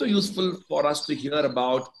be also useful for us to hear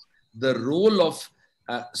about the role of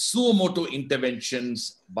suo motu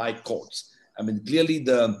interventions by courts. I mean, clearly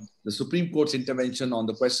the Supreme Court's intervention on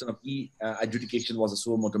the question of e-adjudication was a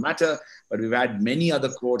suo motu matter, but we've had many other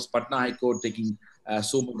courts, Patna High Court taking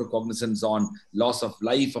suo motu cognizance on loss of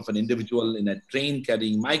life of an individual in a train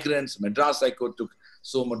carrying migrants. Madras High Court took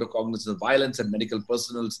suo motu cognizance of violence and medical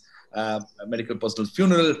personnel's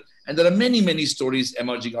funeral. And there are many, many stories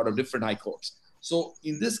emerging out of different high courts. So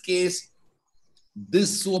in this case,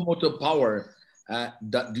 this suo motu power,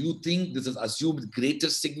 do you think this has assumed greater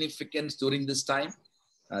significance during this time?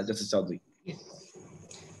 Justice Chowdhury. Yes.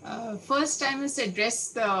 First, I must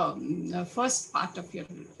address the first part of your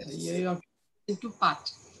two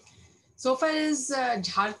part. So far as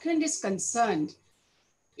Jharkhand is concerned,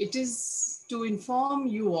 it is to inform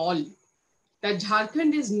you all that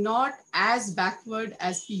Jharkhand is not as backward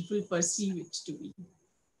as people perceive it to be.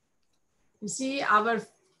 You see, our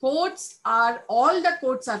courts all the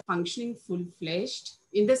courts are functioning full-fledged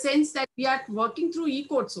in the sense that we are working through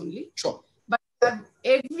e-courts only. Sure. But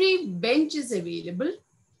every bench is available.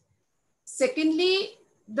 Secondly,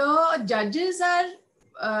 the judges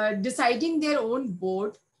are deciding their own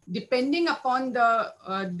board depending upon the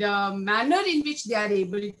manner in which they are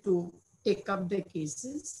able to take up the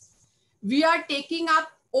cases. We are taking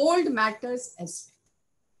up old matters as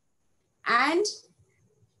well. And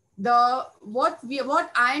what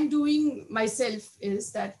I am doing myself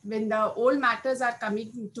is that when the old matters are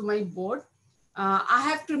coming to my board, I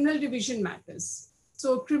have criminal revision matters.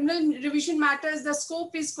 So criminal revision matters, the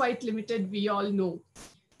scope is quite limited, we all know.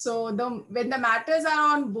 So when the matters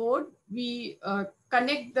are on board, we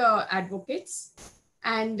connect the advocates,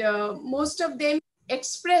 and most of them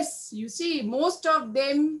express, you see, most of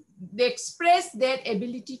them, they express their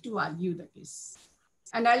ability to argue the case.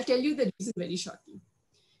 And I'll tell you the reason very shortly.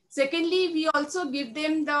 Secondly, we also give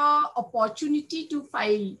them the opportunity to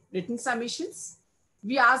file written submissions.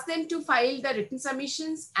 We ask them to file the written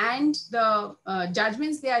submissions and the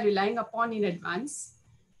judgments they are relying upon in advance.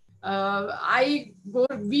 All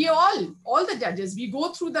the judges, we go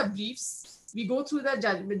through the briefs, we go through the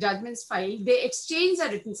judgments filed, they exchange the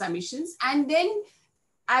written submissions, and then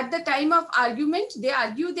at the time of argument, they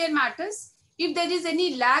argue their matters. If there is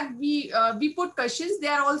any lag, we put questions. They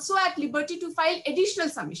are also at liberty to file additional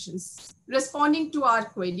submissions responding to our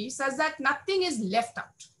queries, such that nothing is left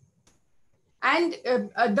out. And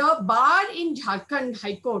the bar in Jharkhand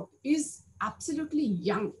High Court is absolutely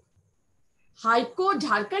young.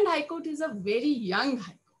 Jharkhand High Court is a very young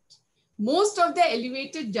High Court. Most of the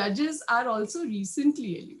elevated judges are also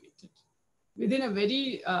recently elevated. Within a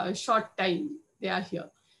very short time, they are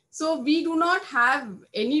here. So we do not have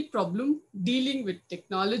any problem dealing with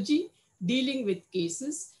technology, dealing with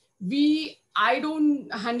cases. I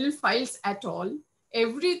don't handle files at all.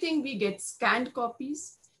 Everything we get scanned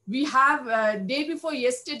copies. We have day before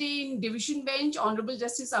yesterday in division bench, Honorable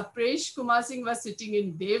Justice Apresh Kumar Singh was sitting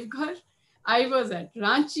in Devghar. I was at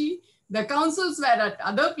Ranchi. The councils were at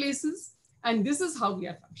other places. And this is how we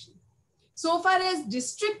are functioning. So far as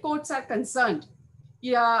district courts are concerned,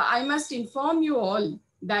 I must inform you all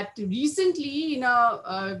that recently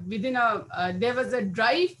there was a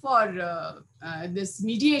drive for this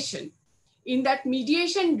mediation. In that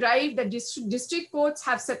mediation drive, the district courts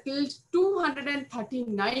have settled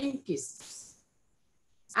 239 cases.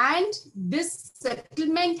 And this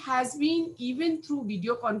settlement has been even through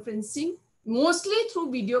video conferencing, mostly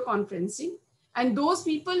through video conferencing. And those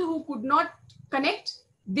people who could not connect,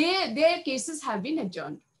 their cases have been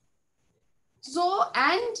adjourned. So,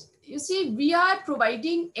 and you see, we are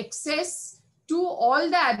providing access to all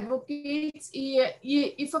the advocates.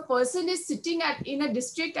 If a person is sitting in a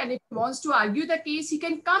district and if he wants to argue the case, he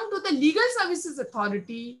can come to the Legal Services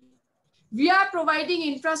Authority. We are providing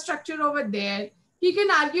infrastructure over there. He can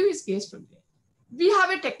argue his case from there. We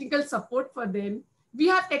have a technical support for them. We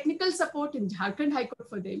have technical support in Jharkhand High Court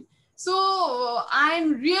for them. So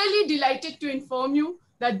I'm really delighted to inform you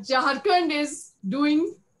that Jharkhand is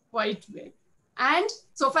doing quite well. And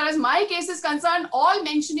so far as my case is concerned, all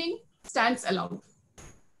mentioning stands allowed.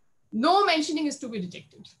 No mentioning is to be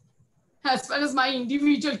rejected as far as my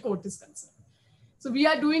individual court is concerned. So we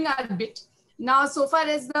are doing our bit. Now, so far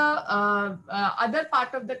as the other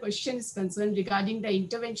part of the question is concerned regarding the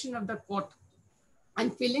intervention of the court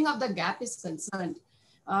and filling of the gap is concerned,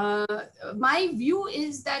 my view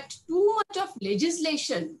is that too much of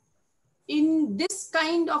legislation in this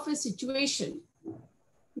kind of a situation may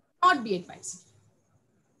not be advisable.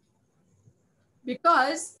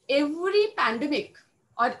 Because every pandemic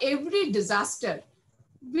or every disaster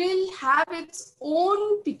will have its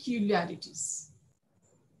own peculiarities.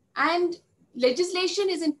 And legislation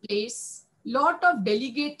is in place, lot of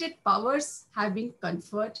delegated powers have been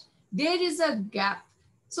conferred. There is a gap.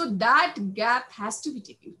 So that gap has to be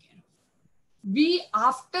taken care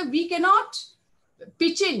of. We cannot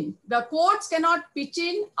pitch in, the courts cannot pitch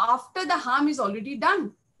in after the harm is already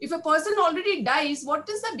done. If a person already dies, what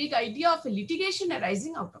is the big idea of a litigation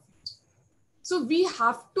arising out of it? So we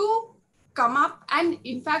have to come up, and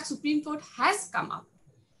in fact, Supreme Court has come up.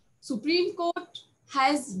 Supreme Court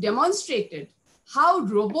has demonstrated how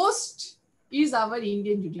robust is our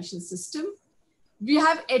Indian judicial system. We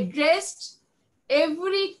have addressed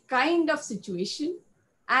every kind of situation,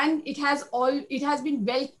 and it has been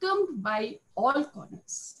welcomed by all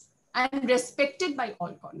corners and respected by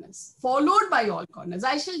all corners, followed by all corners.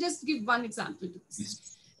 I shall just give one example to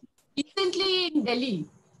this. Recently in Delhi,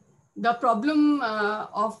 the problem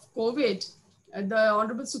of COVID, the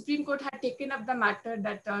Honorable Supreme Court had taken up the matter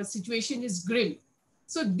that situation is grim.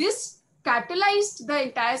 So this catalyzed the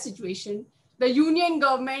entire situation. The union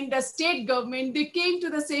government, the state government, they came to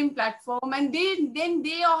the same platform, and then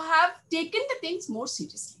they have taken the things more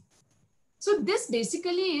seriously. So this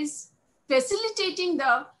basically is facilitating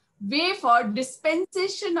the way for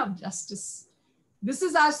dispensation of justice. This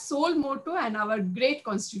is our sole motto and our great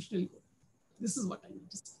constitutional goal. This is what I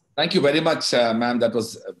need to say. Thank you very much, ma'am. That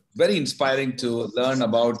was very inspiring to learn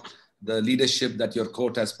about the leadership that your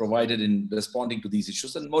court has provided in responding to these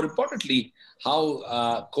issues. And more importantly,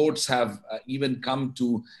 how courts have even come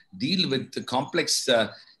to deal with the complex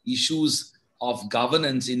issues of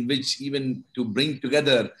governance, in which even to bring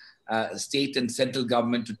together state and central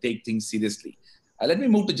government to take things seriously. Let me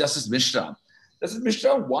move to Justice Mishra. Justice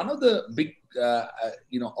Mishra, one of the big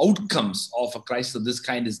outcomes of a crisis of this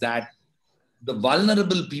kind is that the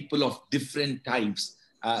vulnerable people of different types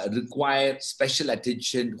require special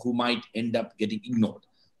attention who might end up getting ignored.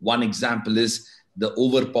 One example is the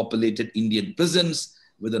overpopulated Indian prisons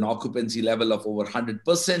with an occupancy level of over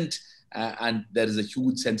 100%, and there is a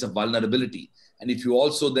huge sense of vulnerability. And if you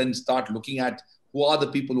also then start looking at who are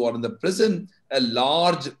the people who are in the prison, a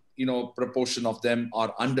large proportion of them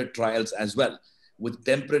are under trials as well. With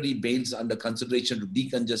temporary bails under consideration to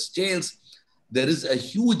decongest jails, there is a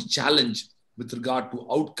huge challenge with regard to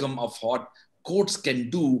outcome of what courts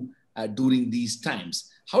can do during these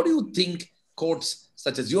times. How do you think courts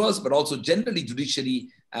such as yours, but also generally judiciary,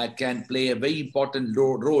 can play a very important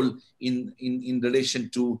role in relation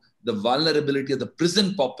to the vulnerability of the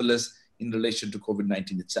prison populace in relation to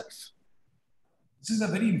COVID-19 itself? This is a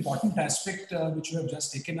very important aspect which you have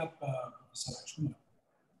just taken up, Mr. Rajkumar.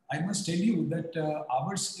 I must tell you that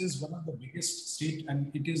ours is one of the biggest state,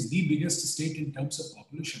 and it is the biggest state in terms of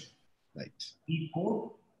population. Right. The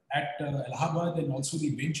court at Allahabad and also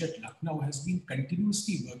the bench at Lucknow has been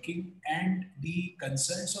continuously working, and the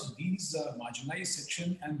concerns of these marginalized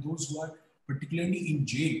section and those who are particularly in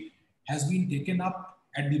jail has been taken up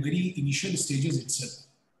at the very initial stages itself.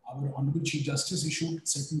 Our Honorable Chief Justice issued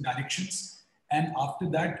certain directions, and after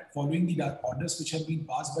that, following the orders which have been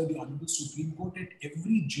passed by the Honorable Supreme Court, at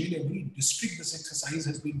every jail, every district, this exercise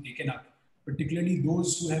has been taken up, particularly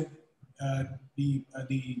those who have the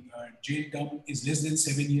jail term is less than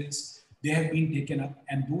 7 years. They have been taken up,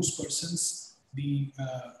 and those persons, the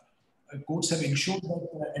courts have ensured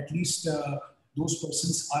that at least those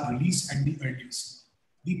persons are released at the earliest.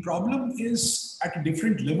 The problem is at a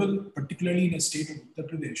different level, particularly in a state of Uttar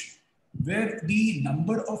Pradesh, where the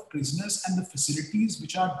number of prisoners and the facilities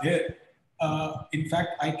which are there In fact,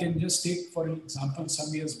 I can just take, for example,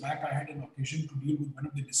 some years back, I had an occasion to deal with one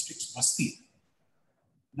of the districts, Basti.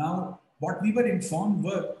 Now, what we were informed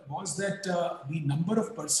was that the number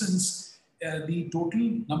of persons, the total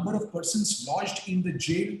number of persons lodged in the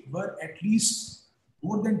jail were at least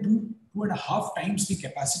more than two and a half times the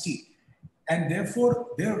capacity. And therefore,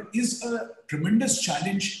 there is a tremendous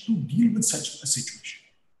challenge to deal with such a situation.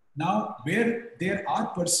 Now, where there are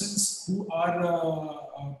persons who are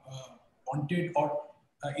wanted or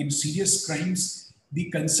in serious crimes, the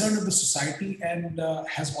concern of the society and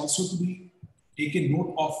has also to be taken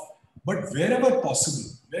note of. But wherever possible,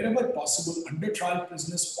 under trial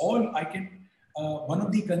prisoners, one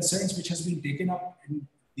of the concerns which has been taken up in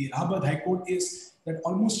the Allahabad High Court is that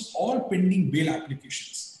almost all pending bail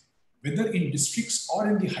applications, whether in districts or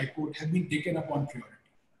in the High Court, have been taken up on priority.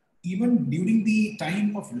 Even during the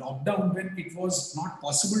time of lockdown, when it was not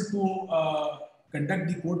possible to conduct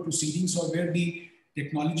the court proceedings or where the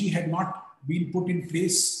technology had not been put in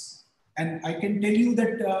place. And I can tell you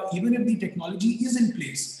that even if the technology is in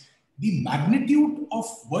place, the magnitude of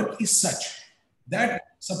work is such that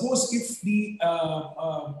suppose if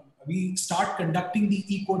we start conducting the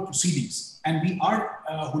e-court proceedings and we are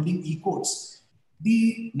holding e-courts,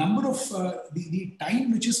 the number of the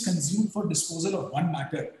time which is consumed for disposal of one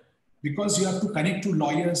matter, because you have to connect to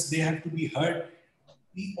lawyers, they have to be heard.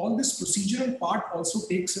 All this procedural part also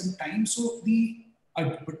takes some time. So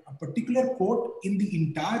a particular court in the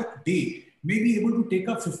entire day may be able to take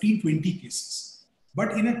up 15, 20 cases.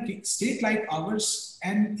 But in a state like ours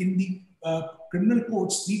and in the criminal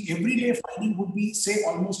courts, the everyday filing would be, say,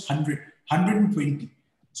 almost 100, 120.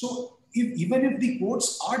 So even if the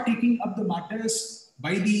courts are taking up the matters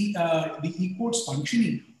by the e-courts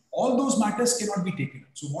functioning, all those matters cannot be taken up.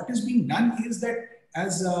 So what is being done is that,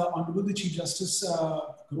 as Honorable the Chief Justice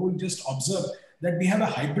Karol just observed, that we have a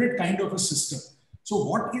hybrid kind of a system. So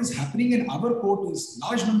what is happening in our court is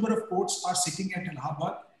large number of courts are sitting at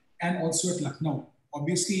Allahabad and also at Lucknow.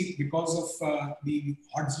 Obviously, because of the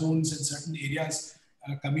hot zones and certain areas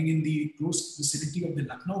coming in the close vicinity of the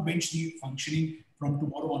Lucknow bench, the functioning from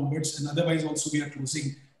tomorrow onwards, and otherwise also we are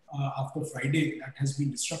closing after Friday, that has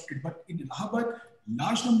been disrupted. But in Allahabad,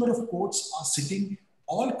 large number of courts are sitting,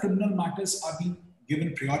 all criminal matters are being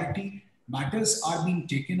given priority, matters are being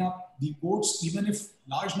taken up, the courts, even if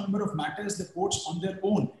large number of matters, the courts on their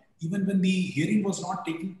own, even when the hearing was not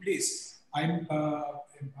taking place,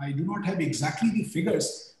 I do not have exactly the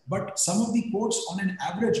figures, but some of the courts on an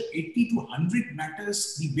average 80 to 100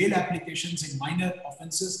 matters, the bail applications in minor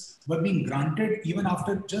offenses were being granted even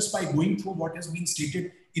after just by going through what has been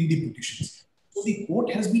stated in the petitions. So the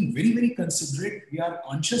court has been very, very considerate. We are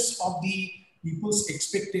conscious of the people's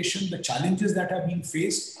expectation, the challenges that are being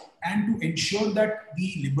faced, and to ensure that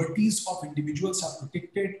the liberties of individuals are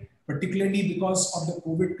protected, particularly because of the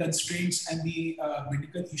COVID constraints and the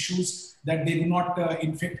medical issues, that they do not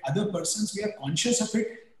infect other persons. We are conscious of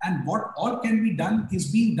it, and what all can be done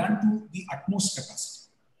is being done to the utmost capacity.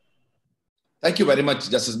 Thank you very much,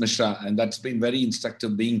 Justice Mishra. And that's been very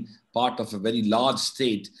instructive, being part of a very large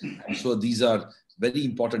state. So these are very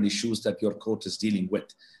important issues that your court is dealing with.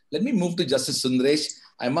 Let me move to Justice Sundaresh.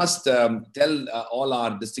 I must tell all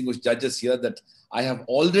our distinguished judges here that I have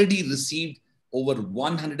already received over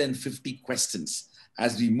 150 questions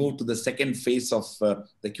as we move to the second phase of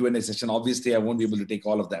the Q&A session. Obviously, I won't be able to take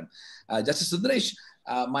all of them. Justice Sundaresh,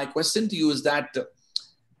 my question to you is that,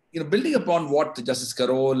 building upon what Justice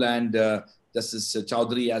Karol and Justice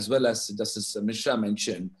Chowdhury as well as Justice Mishra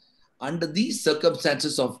mentioned, under these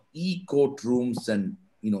circumstances of e-courtrooms and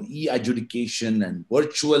e-adjudication and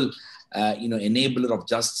virtual enabler of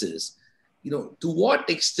justice, to what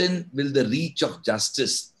extent will the reach of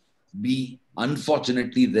justice be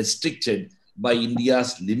unfortunately restricted by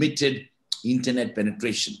India's limited internet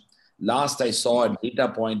penetration? Last I saw a data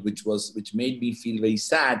point which made me feel very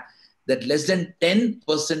sad, that less than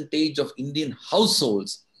 10% of Indian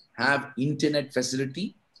households have internet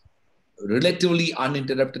facility, relatively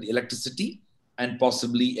uninterrupted electricity, and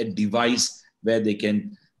possibly a device where they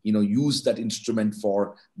can use that instrument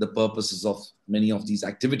for the purposes of many of these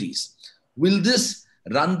activities. Will this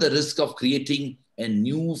run the risk of creating a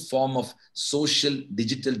new form of social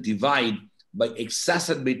digital divide by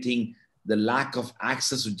exacerbating the lack of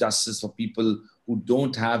access to justice for people who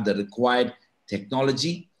don't have the required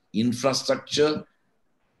technology, infrastructure,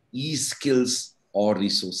 e-skills, or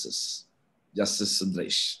resources? Justice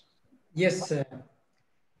Sundaresh. Yes,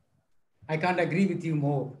 I can't agree with you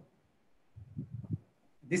more.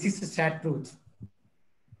 This is the sad truth.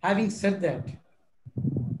 Having said that,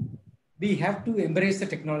 we have to embrace the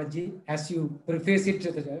technology, as you preface it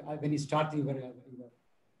when you start your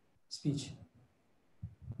speech.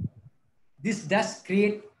 This does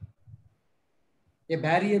create a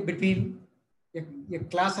barrier between a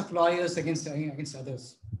class of lawyers against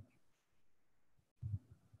others.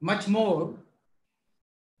 Much more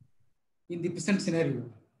in the present scenario.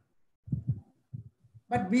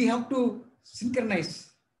 But we have to synchronize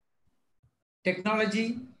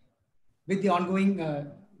technology with the ongoing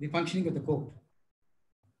the functioning of the court.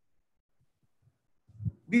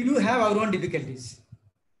 We do have our own difficulties.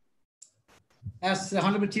 As the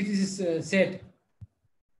Honorable Chief Justice said,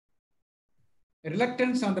 a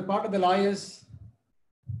reluctance on the part of the lawyers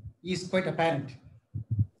is quite apparent,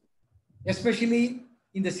 especially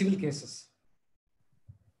in the civil cases.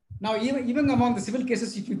 Now, even among the civil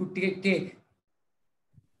cases, if you could take,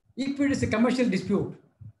 if it is a commercial dispute,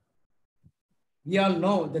 we all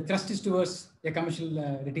know the thrust is towards a commercial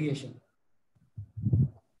litigation.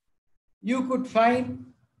 You could find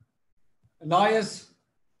lawyers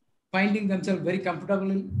finding themselves very comfortable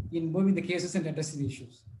in moving the cases and addressing the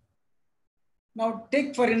issues. Now,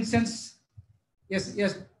 take for instance, yes,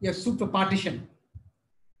 a suit for partition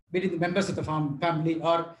between the members of the family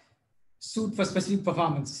or suit for specific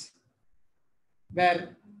performance,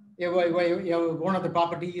 where one of the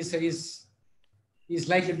property is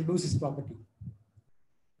likely to lose his property.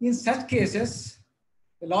 In such cases,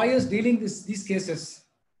 the lawyers dealing these cases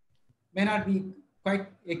may not be quite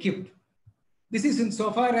equipped. This is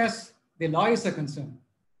insofar as the lawyers are concerned.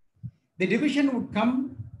 The division would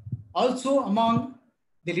come also among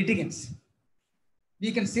the litigants.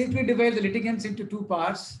 We can safely divide the litigants into two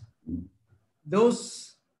parts,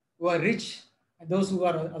 those who are rich and those who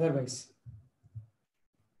are otherwise.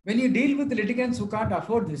 When you deal with the litigants who can't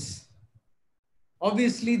afford this,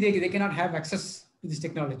 obviously they cannot have access to this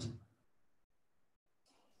technology.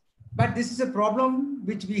 But this is a problem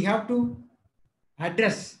which we have to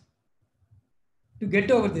address to get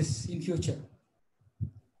over this in future.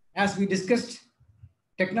 As we discussed,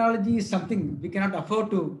 technology is something we cannot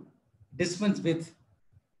afford to dispense with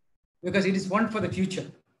because it is one for the future.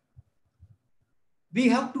 We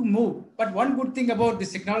have to move. But one good thing about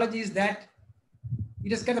this technology is that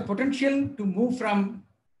it has got the potential to move from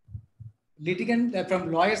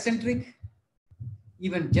from lawyer-centric,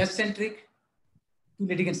 even judge-centric, to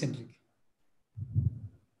litigant-centric.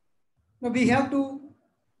 Now we have to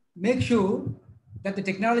make sure that the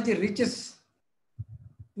technology reaches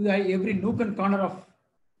to every nook and corner of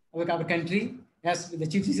our country, as the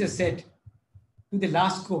Chief Justice said, to the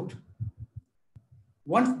last court.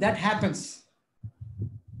 Once that happens,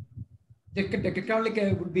 the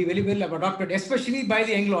technology would be very well adopted, especially by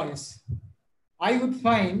the young lawyers. I would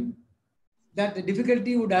find that the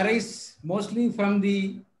difficulty would arise mostly from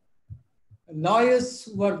the lawyers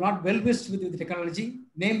who are not well versed with the technology,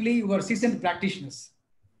 namely who are seasoned practitioners.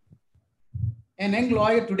 An young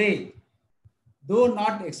lawyer today, though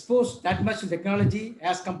not exposed that much to technology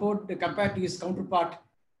as compared to his counterpart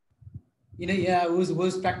who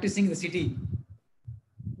is practicing in the city,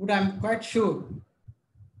 I'm quite sure,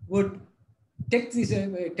 would take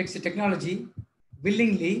the technology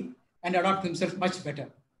willingly and adopt himself much better.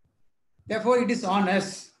 Therefore, it is on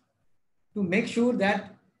us to make sure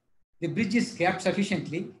that the bridge is gapped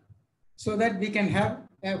sufficiently so that we can have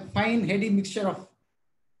a fine, heady mixture of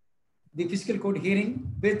the physical court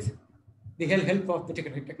hearing with the help of the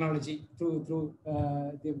technology through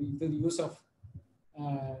the use of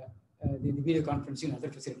the video conferencing and other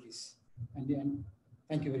facilities. And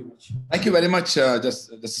thank you very much. Thank you very much,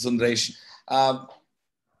 Justice Sundaresh.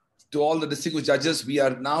 To all the distinguished judges, we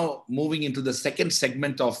are now moving into the second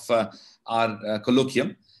segment of our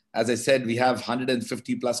colloquium. As I said, we have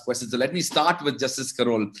 150 plus questions. So let me start with Justice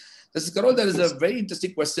Karol. Justice Karol, there is a very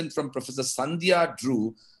interesting question from Professor Sandhya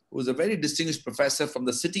Drew, who is a very distinguished professor from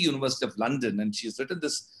the City University of London. And she has written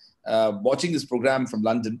this, watching this program from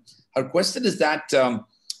London. Her question is that,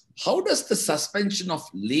 how does the suspension of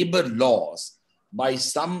labor laws by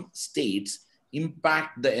some states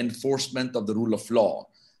impact the enforcement of the rule of law?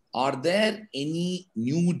 Are there any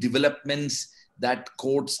new developments that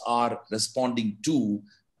courts are responding to,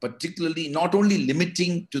 particularly not only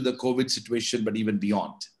limiting to the COVID situation, but even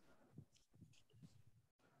beyond?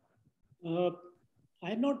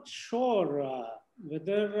 I'm not sure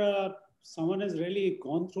whether someone has really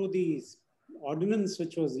gone through the ordinance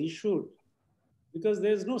which was issued, because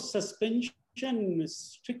there's no suspension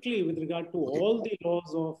strictly with regard to all the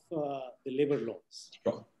laws of the labor laws.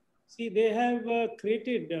 Sure. See, they have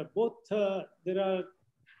created both, there are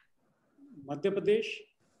Madhya Pradesh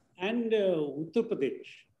and Uttar Pradesh.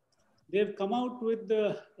 They have come out with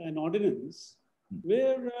an ordinance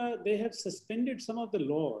where they have suspended some of the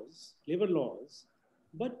laws, labor laws,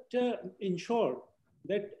 but in short,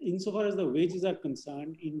 that insofar as the wages are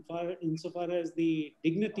concerned, insofar as the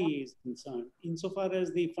dignity is concerned, insofar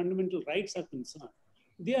as the fundamental rights are concerned,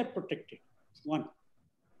 they are protected. One.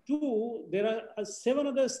 Two, there are 7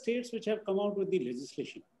 other states which have come out with the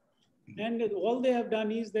legislation. And all they have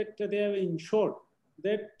done is that they have ensured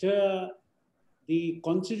that the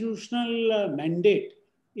constitutional mandate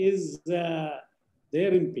is there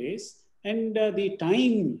in place, and the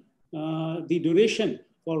time, the duration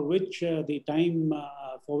for which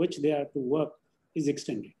for which they are to work is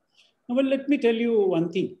extended. Now, well, let me tell you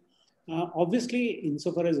one thing. Obviously,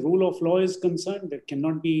 insofar as rule of law is concerned, there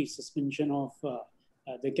cannot be suspension of,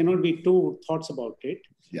 there cannot be two thoughts about it.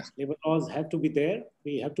 Yeah. Labor laws have to be there.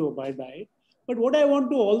 We have to abide by it. But what I want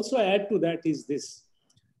to also add to that is this,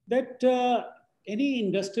 that any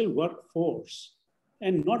industrial workforce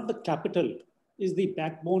and not the capital is the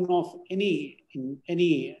backbone of any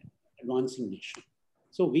advancing nation.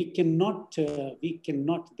 So we cannot,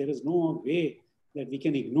 there is no way that we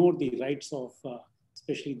can ignore the rights of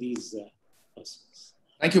especially these persons.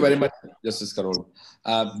 Thank you very much, Justice Karol.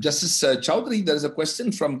 Justice Chowdhury, there is a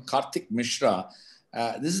question from Karthik Mishra.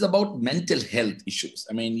 This is about mental health issues.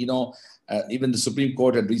 I mean, even the Supreme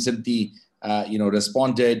Court had recently,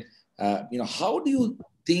 responded. How do you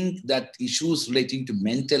think that issues relating to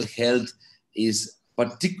mental health is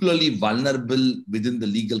particularly vulnerable within the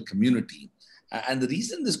legal community? And the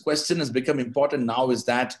reason this question has become important now is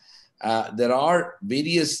that there are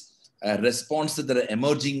various responses that are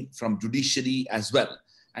emerging from judiciary as well.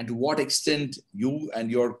 And to what extent you and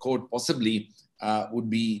your court possibly would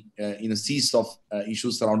be seized of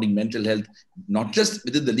issues surrounding mental health, not just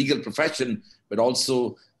within the legal profession, but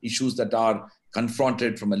also issues that are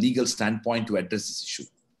confronted from a legal standpoint to address this issue.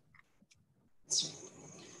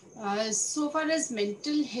 So far as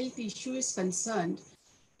mental health issue is concerned,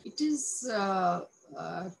 it is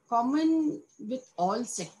common with all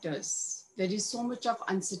sectors. There is so much of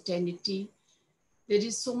uncertainty. There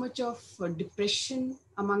is so much of depression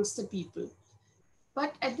amongst the people.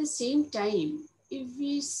 But at the same time, if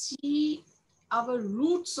we see our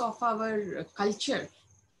roots of our culture,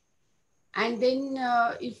 and then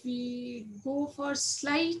if we go for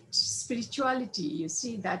slight spirituality, you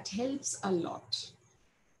see, that helps a lot.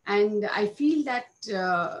 And I feel that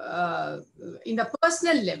in the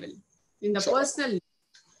personal level,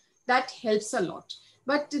 that helps a lot.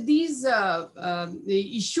 But these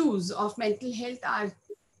the issues of mental health are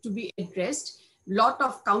to be addressed. Lot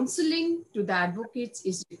of counseling to the advocates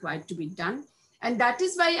is required to be done. And that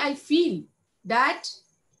is why I feel that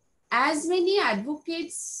as many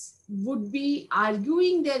advocates would be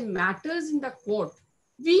arguing their matters in the court,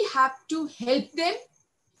 we have to help them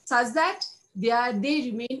such that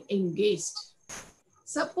they remain engaged.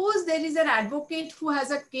 Suppose there is an advocate who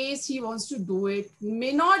has a case, he wants to do it,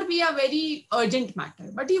 may not be a very urgent matter,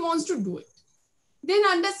 but he wants to do it. Then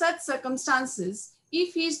under such circumstances,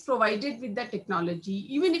 if he is provided with the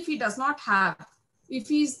technology, even if he does not have, if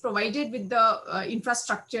he is provided with the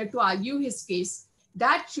infrastructure to argue his case,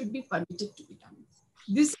 that should be permitted to be done.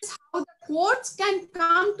 This is how the courts can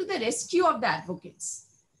come to the rescue of the advocates.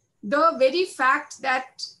 The very fact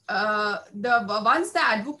that once the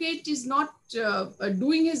advocate is not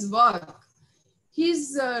doing his work,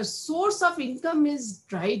 his source of income is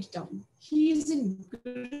dried down. He is in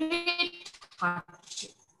great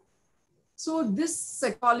hardship. So this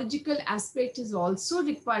psychological aspect is also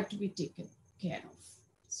required to be taken care of.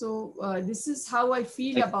 So this is how I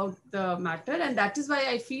feel about the matter. And that is why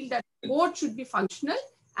I feel that court should be functional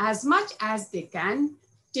as much as they can,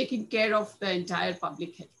 taking care of the entire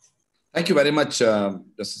public health. Thank you very much,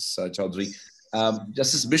 Justice Chowdhury.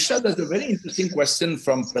 Justice Mishra, there's a very interesting question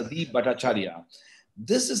from Pradeep Bhattacharya.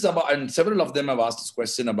 This is about, and several of them have asked this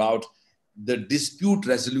question about the dispute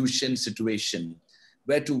resolution situation,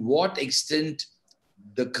 where to what extent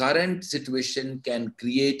the current situation can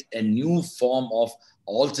create a new form of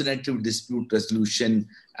alternative dispute resolution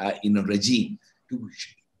in a regime.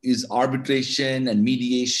 Is arbitration and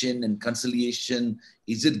mediation and conciliation,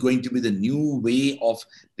 is it going to be the new way of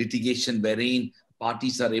litigation wherein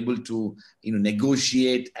parties are able to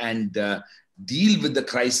negotiate and deal with the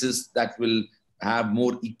crisis that will have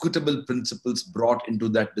more equitable principles brought into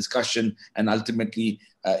that discussion? And ultimately,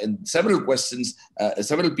 in several questions,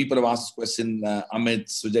 several people have asked this question, Amit,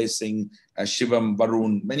 Sujay Singh, Shivam,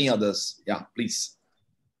 Varun, many others. Yeah, please.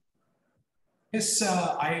 Yes,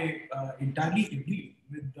 I entirely agree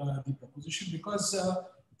with the proposition, because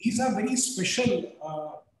these are very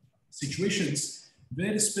special situations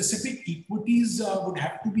where specific equities would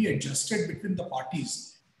have to be adjusted between the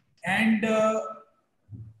parties. And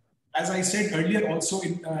as I said earlier also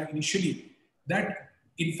initially, that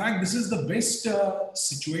in fact, this is the best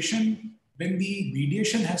situation when the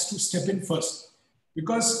mediation has to step in first.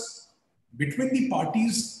 Because between the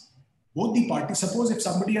parties, both the parties, suppose if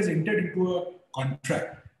somebody has entered into a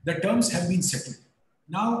contract, the terms have been settled.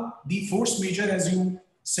 Now, the force majeure, as you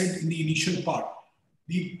said in the initial part,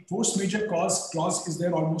 the force majeure clause is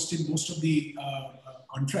there almost in most of the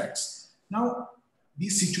contracts. Now, the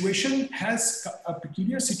situation has, a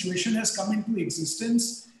peculiar situation has come into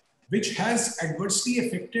existence which has adversely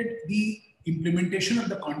affected the implementation of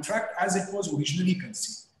the contract as it was originally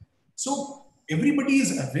conceived. So everybody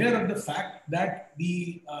is aware of the fact that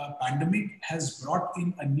the pandemic has brought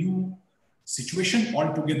in a new situation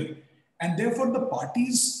altogether. And therefore, the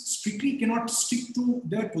parties strictly cannot stick to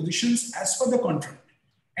their positions as per the contract.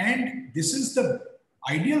 And this is the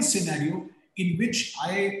ideal scenario in which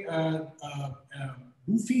I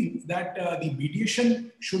do feel that the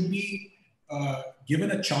mediation should be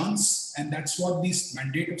given a chance, and that's what this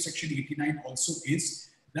mandate of Section 89 also is.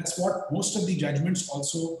 That's what most of the judgments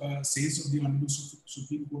also says of the Honorable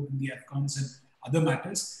Supreme Court in the AFCONs and other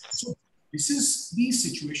matters. So this is the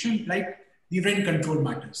situation, like the rent control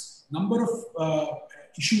matters. Number of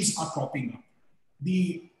issues are cropping up.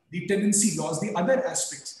 The tenancy laws, the other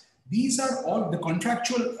aspects. These are all the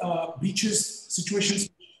contractual breaches situations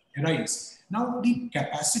arise. Now, the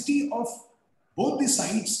capacity of both the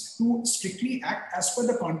sides to strictly act as per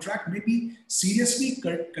the contract may be seriously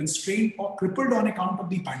constrained or crippled on account of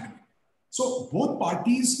the pandemic. So both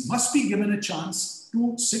parties must be given a chance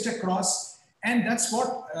to sit across, and that's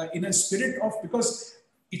what in a spirit of, because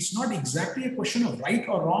it's not exactly a question of right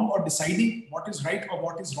or wrong or deciding what is right or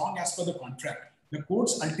what is wrong as per the contract. The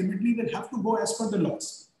courts ultimately will have to go as per the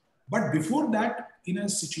laws. But before that, in a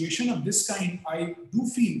situation of this kind, I do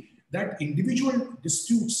feel that individual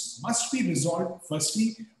disputes must be resolved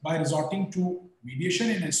firstly by resorting to mediation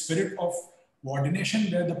in a spirit of coordination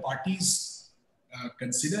where the parties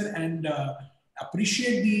consider and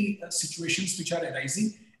appreciate the situations which are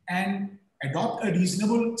arising and adopt a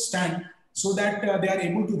reasonable stand so that they are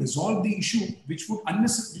able to resolve the issue, which would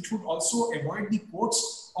also avoid the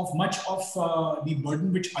courts of much of the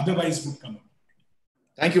burden which otherwise would come up.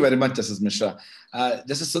 Thank you very much, Justice Mishra.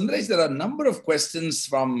 Justice Sundaresh, there are a number of questions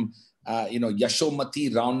from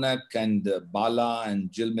Yashomati, Raunak, and Bala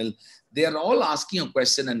and Jilmil. They are all asking a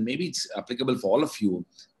question, and maybe it's applicable for all of you.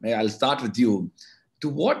 I'll start with you. To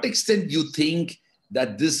what extent do you think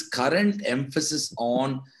that this current emphasis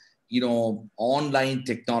on, online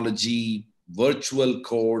technology, virtual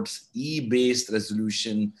courts, e-based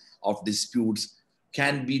resolution of disputes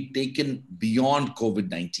can be taken beyond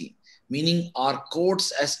COVID-19? Meaning, are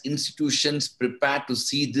courts as institutions prepared to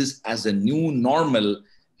see this as a new normal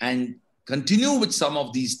and continue with some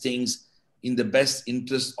of these things in the best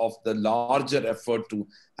interest of the larger effort to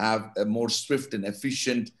have a more swift and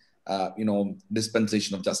efficient,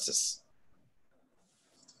 dispensation of justice?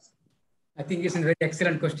 I think it's a very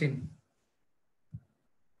excellent question.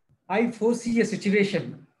 I foresee a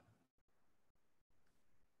situation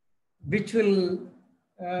which will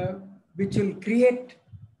create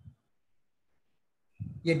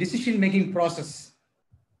a decision-making process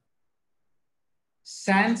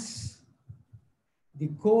sans the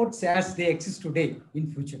courts as they exist today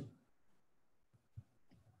in future.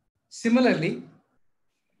 Similarly,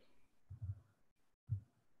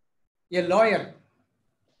 a lawyer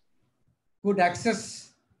could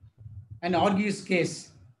access and argue his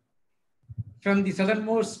case from the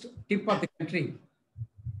southernmost tip of the country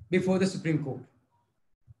before the Supreme Court.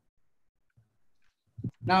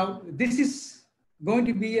 Now, this is going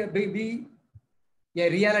to be a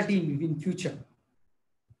reality in future.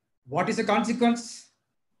 What is the consequence?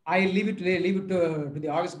 I leave it to the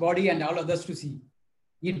august body and all others to see.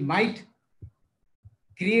 It might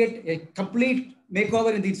create a complete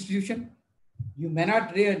makeover in the institution. You may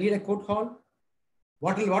not need a court hall.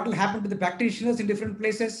 What will happen to the practitioners in different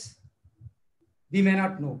places? We may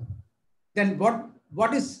not know. Then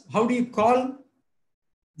how do you call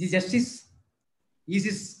the justice? Is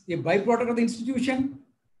this a byproduct of the institution,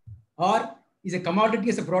 or is a commodity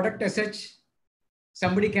as a product as such?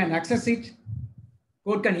 Somebody can access it.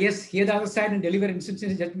 Court can, yes, hear the other side and deliver instant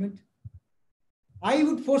judgment. I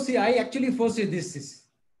actually foresee this.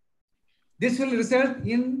 This will result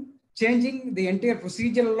in changing the entire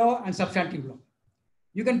procedural law and substantive law.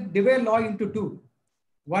 You can divide law into two.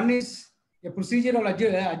 One is a procedural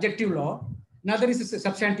adjective law, another is a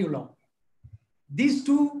substantive law. These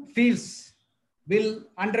two fields will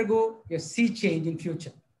undergo a sea change in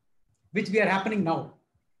future, which we are happening now.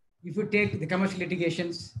 If you take the commercial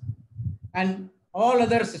litigations and all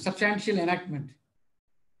other substantial enactment,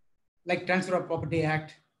 like Transfer of Property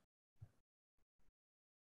Act,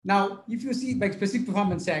 Now, if you see by Specific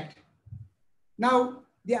Performance Act, now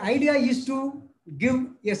the idea is to give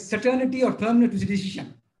a certainty or firmness to the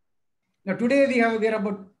decision. Now, today we are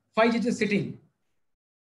about 5 judges sitting.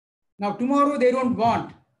 Now, tomorrow they don't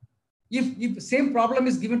want. If same problem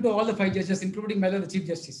is given to all the 5 judges, including the Chief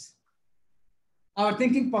Justice, our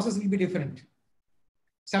thinking process will be different.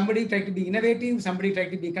 Somebody try to be innovative, somebody try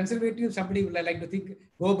to be conservative, somebody would like to think,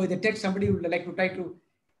 go by the text, somebody would like to try to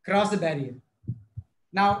cross the barrier.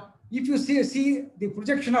 Now, if you see the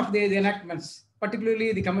projection of the enactments,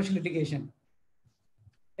 particularly the commercial litigation,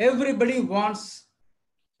 everybody wants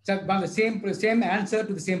the same answer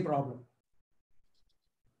to the same problem.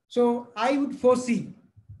 So I would foresee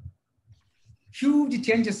huge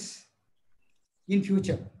changes in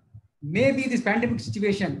future. Maybe this pandemic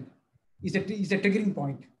situation is a triggering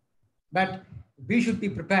point, but we should be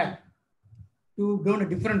prepared to go on a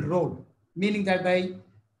different road, meaning that by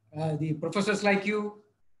the professors like you,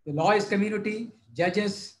 the lawyers community,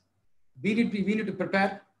 judges, we need to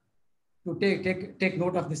prepare to take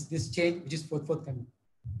note of this change which is forthcoming.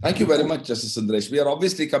 Thank you very much, Justice Sundaresh. We are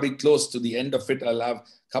obviously coming close to the end of it. I'll have a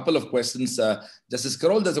couple of questions. Justice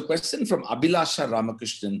Karol, there's a question from Abhilasha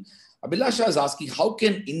Ramakrishnan. Abhilasha is asking, how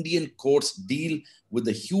can Indian courts deal with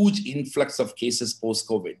the huge influx of cases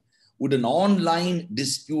post-COVID? Would an online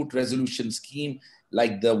dispute resolution scheme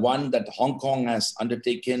like the one that Hong Kong has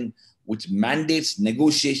undertaken, which mandates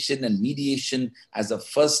negotiation and mediation as a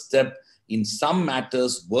first step in some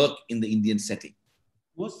matters, work in the Indian setting?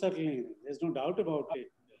 Most certainly, there's no doubt about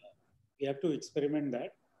it. We have to experiment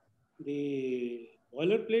that. The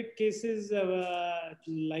boilerplate cases,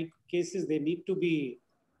 like cases, they need to be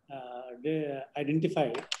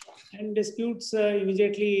identified and disputes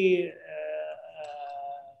immediately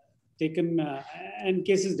taken and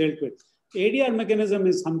cases dealt with. The ADR mechanism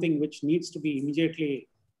is something which needs to be immediately,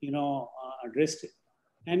 addressed.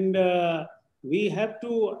 And we have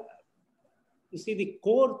to, you see, the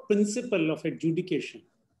core principle of adjudication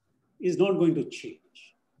is not going to change.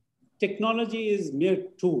 Technology is mere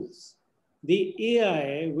tools. The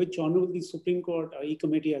AI, which Honorable the Supreme Court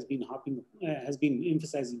E-Committee has been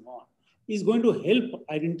emphasizing on, is going to help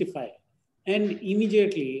identify and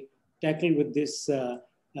immediately tackle with this the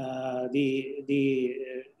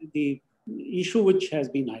issue which has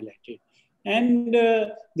been highlighted. And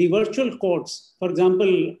the virtual courts, for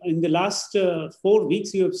example, in the last 4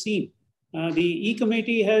 weeks, you have seen the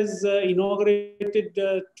E-Committee has inaugurated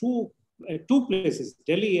two places,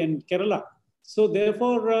 Delhi and Kerala. So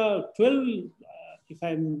therefore, 12, if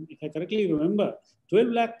I correctly remember, 12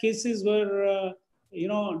 lakh cases were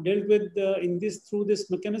dealt with through this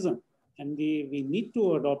mechanism, and we need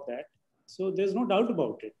to adopt that. So there's no doubt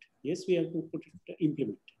about it. Yes, we have to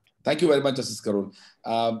implement it. Thank you very much, Justice Karol.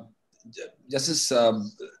 Justice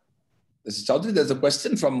Chaudhary, there's a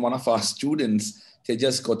question from one of our students,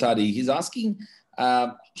 Tejas Kotari. He's asking,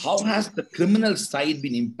 how has the criminal side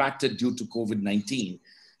been impacted due to COVID-19?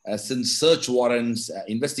 Since search warrants,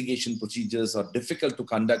 investigation procedures are difficult to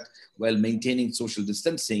conduct while maintaining social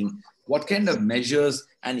distancing, what kind of measures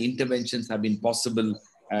and interventions have been possible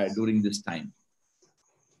during this time?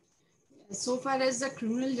 So far as the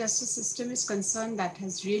criminal justice system is concerned, that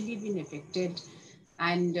has really been affected,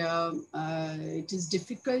 and it is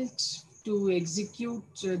difficult to execute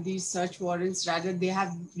these search warrants. Rather, they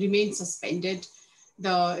have remained suspended.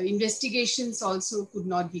 The investigations also could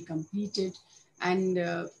not be completed. And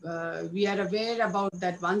we are aware about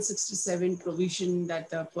that 167 provision that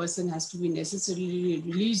the person has to be necessarily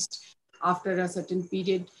released after a certain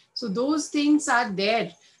period. So those things are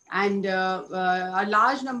there. And a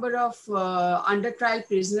large number of under trial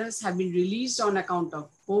prisoners have been released on account of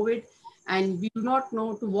COVID. And we do not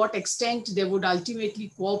know to what extent they would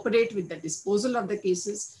ultimately cooperate with the disposal of the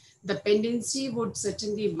cases. The pendency would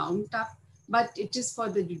certainly mount up, but it is for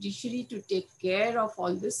the judiciary to take care of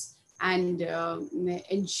all this and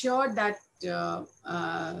ensure that the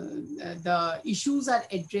issues are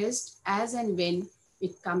addressed as and when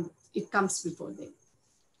it comes before them.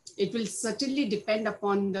 It will certainly depend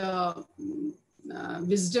upon the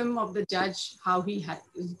wisdom of the judge, how he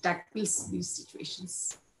tackles these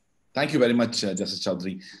situations. Thank you very much, Justice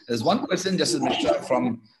Chaudhary. There's one question, Justice Mishra,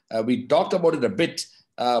 from, we talked about it a bit,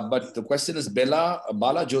 but the question is Bala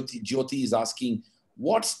Jyoti is asking,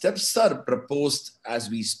 what steps are proposed as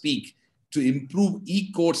we speak to improve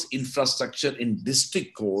e-courts infrastructure in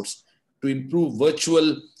district courts, to improve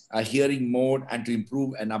virtual hearing mode, and to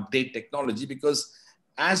improve and update technology? Because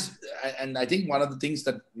and I think one of the things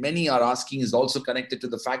that many are asking is also connected to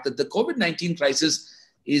the fact that the COVID-19 crisis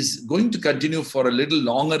is going to continue for a little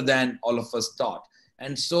longer than all of us thought.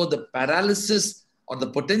 And so the paralysis or the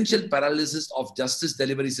potential paralysis of justice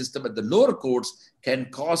delivery system at the lower courts can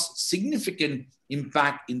cause significant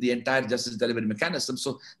impact in the entire justice delivery mechanism.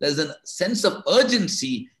 So there's a sense of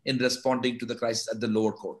urgency in responding to the crisis at the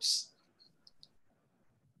lower courts.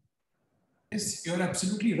 Yes, you're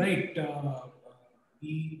absolutely right.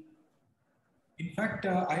 In fact,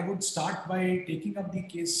 I would start by taking up the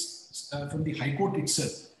case from the High Court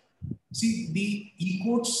itself. See, the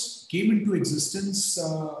e-courts came into existence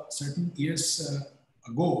certain years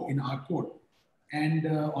ago in our court. And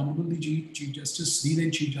Honorable the Chief Justice, the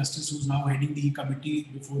then Chief Justice, who's now heading the committee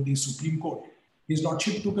before the Supreme Court, his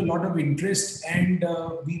Lordship took a lot of interest, and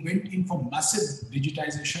we went in for massive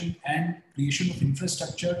digitization and creation of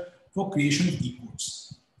infrastructure for creation of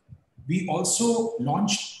e-courts. We also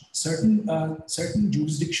launched certain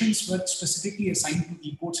jurisdictions were specifically assigned to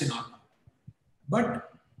e-courts in our court. But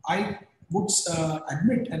I would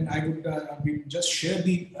admit, and I would just share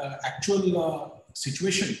the actual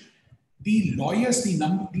situation. The lawyers, the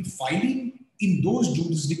filing in those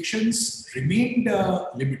jurisdictions remained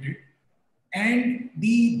limited, and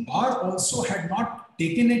the bar also had not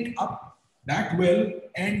taken it up that well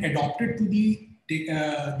and adopted to the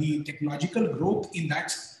technological growth in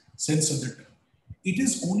that sense of the term. It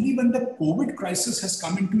is only when the COVID crisis has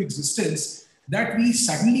come into existence that we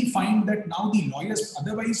suddenly find that now the lawyers,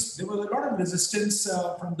 otherwise there was a lot of resistance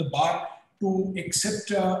from the bar to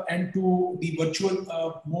accept and to the virtual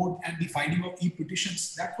mode and the filing of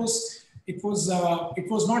e-petitions. It was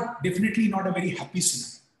not, definitely not a very happy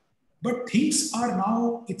scenario. But things are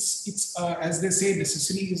now, it's as they say,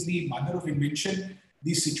 necessity is the mother of invention.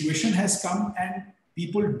 The situation has come, and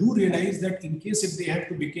people do realize that in case if they have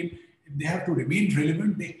to remain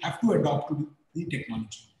relevant, they have to adopt to the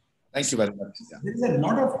technology. Thank you very much. Yeah. There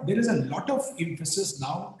is a lot of emphasis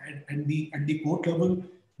now at the court level.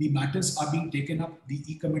 The matters are being taken up, the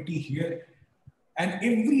e-committee here. And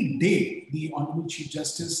every day, the Honorable Chief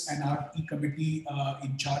Justice and our e-committee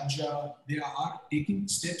in charge, they are taking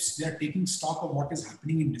steps, they are taking stock of what is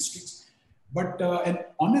happening in districts. But an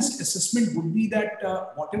honest assessment would be that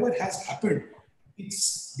whatever has happened,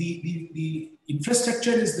 it's the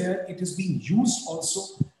infrastructure is there, it is being used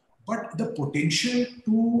also, but the potential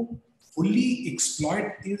to fully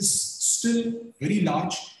exploit is still very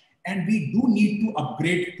large, and we do need to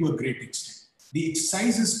upgrade to a great extent. The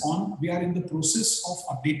exercise is on. We are in the process of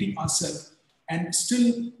updating ourselves, and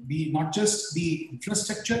still not just the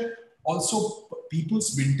infrastructure, also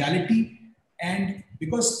people's mentality. And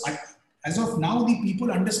because as of now, the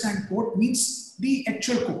people understand court means the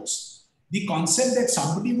actual courts. The concept that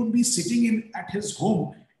somebody would be sitting at his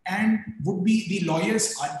home and would be the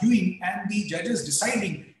lawyers arguing and the judges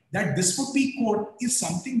deciding that this would be court is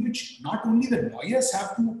something which not only the lawyers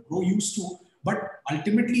have to grow used to, but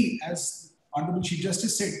ultimately, as Honorable Chief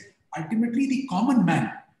Justice said, ultimately the common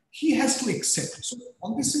man, he has to accept. So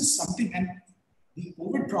all this is something, and the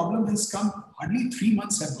COVID problem has come, hardly 3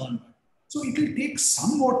 months have gone by. So it will take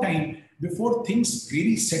some more time before things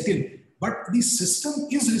really settle. But the system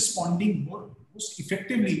is responding most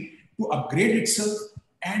effectively to upgrade itself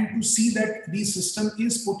and to see that the system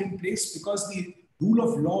is put in place, because the rule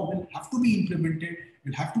of law will have to be implemented,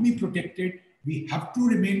 will have to be protected. We have to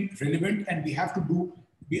remain relevant, and we have to do.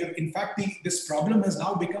 In fact, this problem has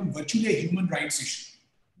now become virtually a human rights issue,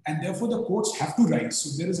 and therefore the courts have to rise.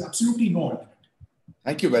 So there is absolutely no alternative.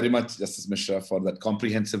 Thank you very much, Justice Mishra, for that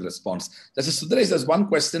comprehensive response. Justice Sudaresh, there's one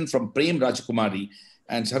question from Prem Rajakumari,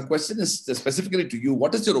 and her question is specifically to you.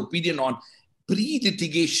 What is your opinion on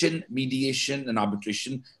pre-litigation mediation and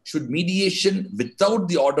arbitration? Should mediation without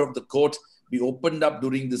the order of the court be opened up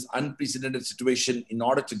during this unprecedented situation in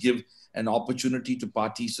order to give an opportunity to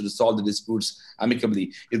parties to resolve the disputes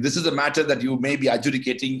amicably? If this is a matter that you may be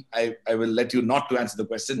adjudicating, I will let you not to answer the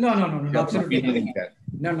question. No, absolutely not.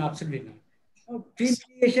 No, absolutely not.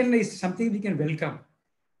 Pre-mediation is something we can welcome.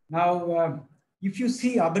 Now, if you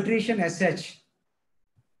see arbitration as such,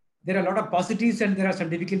 there are a lot of positives and there are some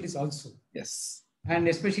difficulties also. Yes. And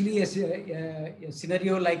especially a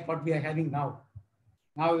scenario like what we are having now.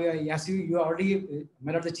 Now, as you already,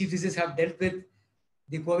 many of the chief justices have dealt with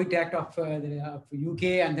the COVID Act of UK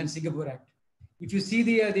and then Singapore Act. If you see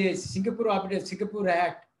the Singapore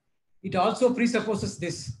Act, it also presupposes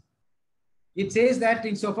this. It says that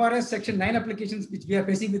insofar as Section 9 applications which we are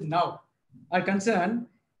facing with now are concerned,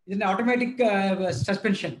 is an automatic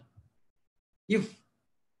suspension. If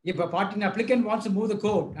an applicant wants to move the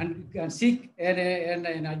court and seek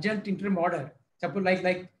an urgent interim order, suppose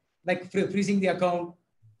like freezing the account,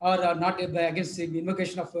 or not against the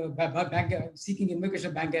invocation of seeking invocation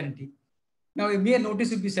of bank guarantee. Now, a mere notice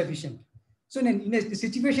would be sufficient. So in a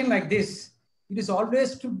situation like this, it is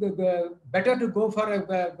always better to go for a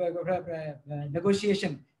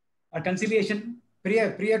negotiation or conciliation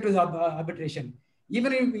prior to the arbitration.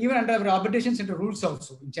 Even under our arbitration center rules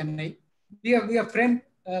also in Chennai, we have framed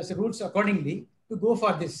the rules accordingly to go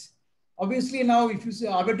for this. Obviously, now if you see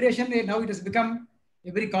arbitration, now it has become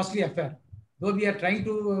a very costly affair. Though we are trying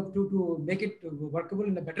to make it workable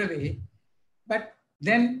in a better way, but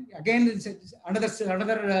then again,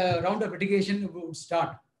 another round of litigation would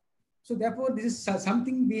start. So therefore, this is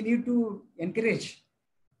something we need to encourage.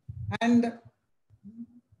 And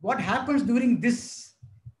what happens during this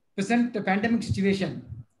present pandemic situation?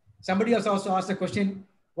 Somebody else also asked a question,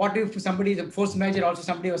 what if somebody is a force majeure, also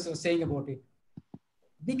somebody was saying about it.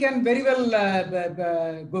 We can very well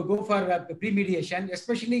go for pre-mediation,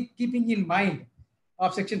 especially keeping in mind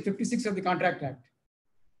of Section 56 of the Contract Act,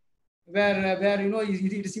 where you know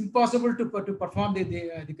it is impossible to perform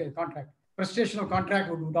the contract. Frustration of contract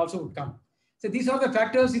would also come. So these are the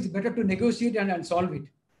factors. It's better to negotiate and solve it.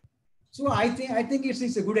 So I think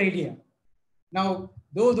it's a good idea. Now,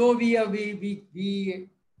 though we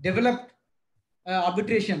developed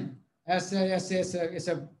arbitration as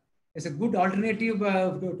a good alternative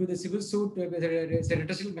to the civil suit as a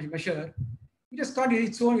redressal measure, it has got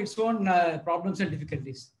its own problems and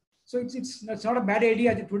difficulties. So it's not a bad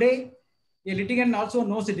idea. Today, a litigant also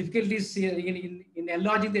knows the difficulties in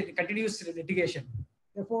enlarging the continuous litigation.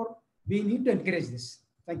 Therefore, we need to encourage this.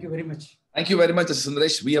 Thank you very much. Thank you very much, Mr.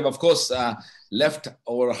 Sundaresh. We have, of course, left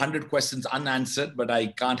over 100 questions unanswered, but I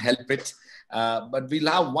can't help it. But we'll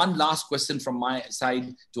have one last question from my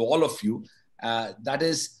side to all of you. That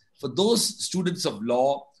is, for those students of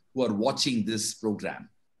law who are watching this program,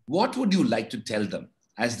 what would you like to tell them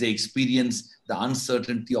as they experience the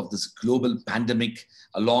uncertainty of this global pandemic,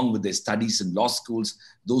 along with their studies in law schools?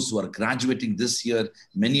 Those who are graduating this year,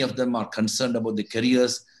 many of them are concerned about their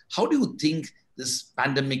careers. How do you think this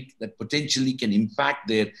pandemic that potentially can impact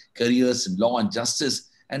their careers in law and justice?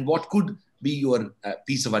 And what could be your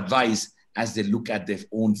piece of advice as they look at their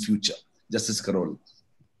own future? Justice Carol.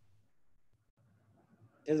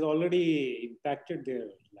 It has already impacted their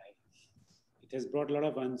life. It has brought a lot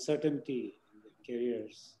of uncertainty in their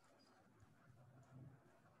careers.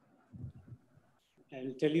 I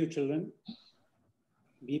will tell you, children,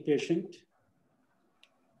 be patient.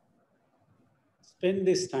 Spend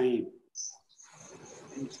this time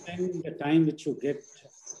and spend the time which you get,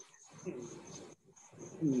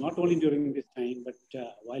 not only during this time, but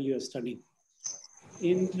while you are studying,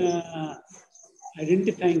 in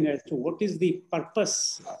identifying as to what is the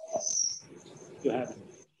purpose you have.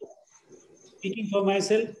 Speaking for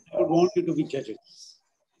myself, I would want you to be judges.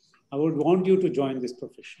 I would want you to join this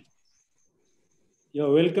profession.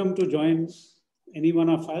 You're welcome to join any one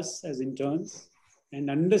of us as interns and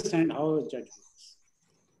understand how a judge works.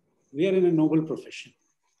 We are in a noble profession.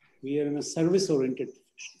 We are in a service-oriented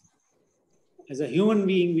profession. As a human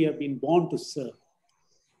being, we have been born to serve.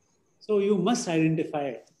 So you must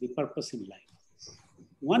identify the purpose in life.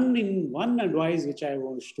 One advice which I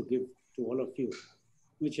wish to give to all of you,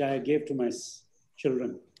 which I gave to my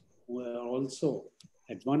children who are also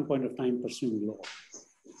at one point of time pursuing law.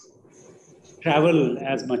 Travel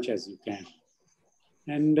as much as you can.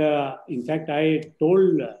 And in fact, I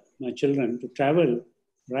told my children to travel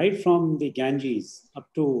right from the Ganges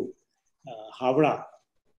up to Howrah.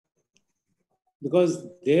 Because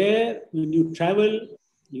there, when you travel,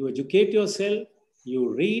 you educate yourself, you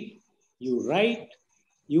read, you write,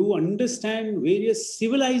 you understand various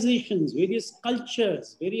civilizations, various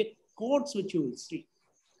cultures, various courts which you will see.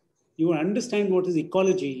 You will understand what is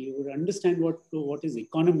ecology, you will understand what is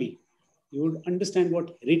economy, you would understand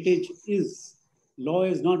what heritage is. Law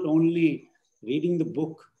is not only reading the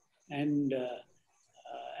book and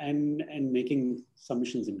making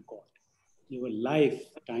submissions in court. You have a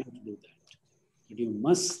lifetime to do that. But you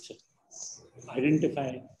must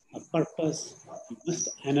identify a purpose. You must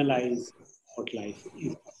analyze what life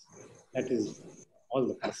is. That is all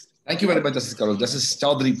the best. Thank you very much, Justice Carol. Justice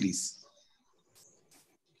Chaudhary, please.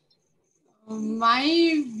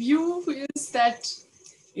 My view is that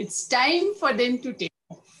it's time for them to take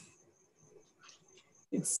off.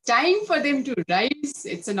 It's time for them to rise.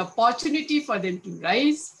 It's an opportunity for them to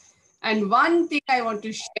rise. And one thing I want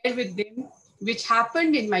to share with them, which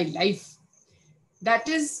happened in my life, that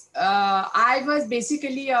is, I was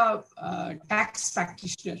basically a tax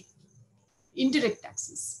practitioner, indirect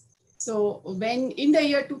taxes. So when in the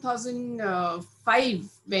year 2005,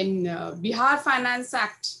 when Bihar Finance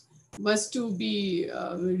Act was to be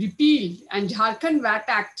repealed and Jharkhand VAT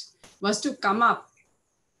Act was to come up,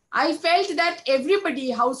 I felt that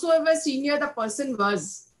everybody, howsoever senior the person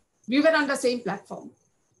was, we were on the same platform.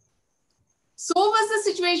 So was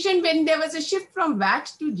the situation when there was a shift from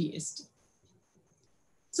VAT to GST.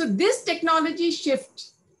 So this technology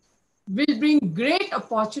shift will bring great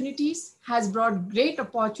opportunities, has brought great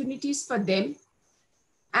opportunities for them.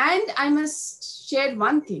 And I must share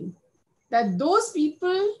one thing, that those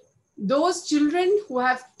people, those children who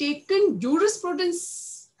have taken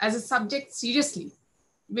jurisprudence as a subject seriously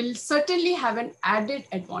will certainly have an added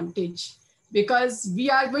advantage, because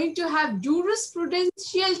we are going to have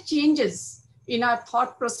jurisprudential changes in our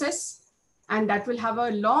thought process, and that will have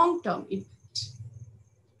a long-term impact.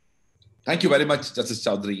 Thank you very much, Justice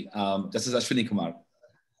Chowdhury. Justice Ashwini Kumar.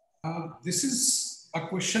 This is a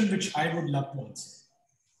question which I would love to answer.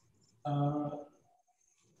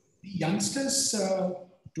 The youngsters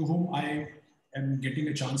to whom I am getting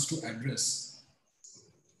a chance to address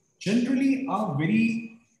generally are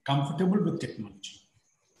very comfortable with technology.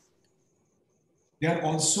 They are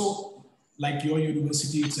also, like your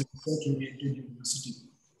university, it's a research-oriented university.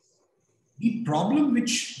 The problem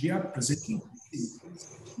which we are presently facing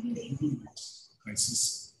is a human rights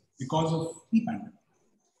crisis because of the pandemic.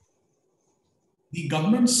 The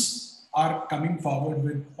governments are coming forward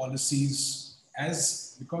with policies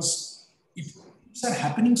because it's are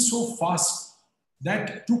happening so fast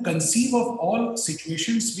that to conceive of all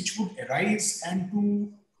situations which would arise and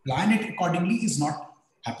to plan it accordingly is not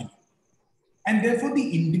happening. And therefore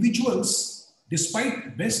the individuals,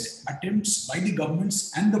 despite best attempts by the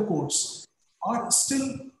governments and the courts, are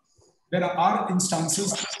still, there are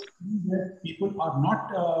instances where people are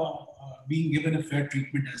not being given a fair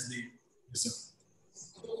treatment as they deserve.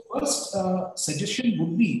 So first suggestion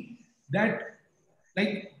would be that,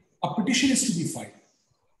 like, a petition is to be filed.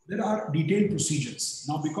 There are detailed procedures.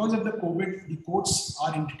 Now, because of the COVID, the courts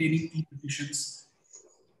are entertaining e-petitions.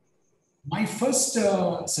 My first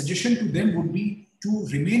suggestion to them would be to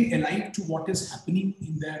remain alive to what is happening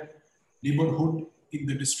in their neighborhood, in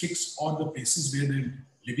the districts or the places where they're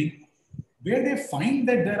living, where they find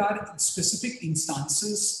that there are specific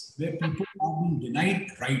instances where people are being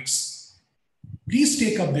denied rights. Please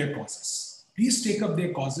take up their causes. Please take up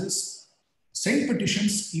their causes. Send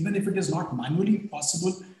petitions, even if it is not manually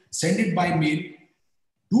possible, send it by mail.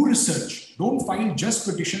 Do research. Don't file just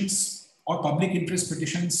petitions or public interest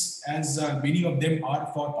petitions, as many of them are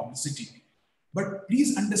for publicity. But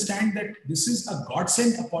please understand that this is a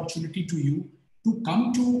godsend opportunity to you to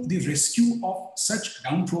come to the rescue of such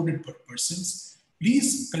downtrodden persons.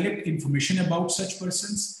 Please collect information about such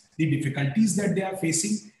persons, the difficulties that they are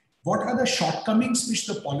facing, what are the shortcomings which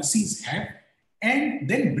the policies have, and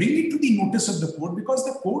then bring it to the notice of the court, because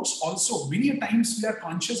the courts also, many times we are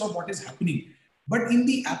conscious of what is happening, but in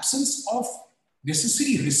the absence of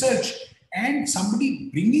necessary research and somebody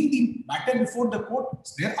bringing the matter before the court,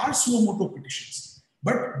 there are suo motu petitions,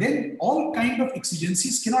 but then all kind of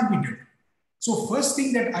exigencies cannot be dealt. So first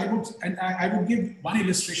thing that I would give one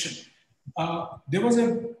illustration. There was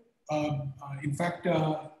in fact,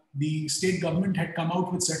 the state government had come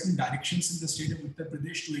out with certain directions in the state of Uttar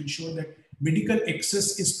Pradesh to ensure that medical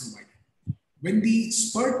access is provided. When the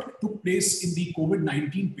spurt took place in the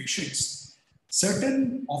COVID-19 patients,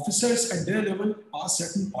 certain officers at their level passed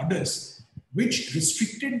certain orders which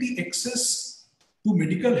restricted the access to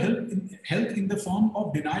medical health in the form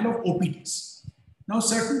of denial of OPDs. Now,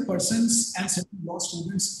 certain persons and certain law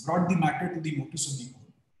students brought the matter to the notice of the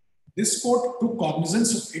court. This court took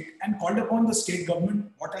cognizance of it and called upon the state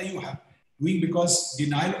government, what are you doing, because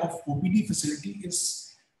denial of OPD facility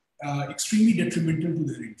is extremely detrimental to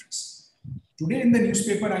their interests. Today in the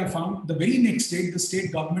newspaper, I found the very next day, the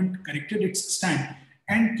state government corrected its stand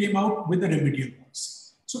and came out with a remedial policy.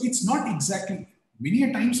 So it's not exactly, many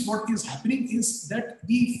a times what is happening is that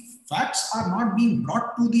the facts are not being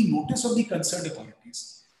brought to the notice of the concerned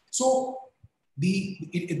authorities. So the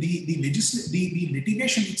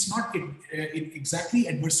litigation, it's not exactly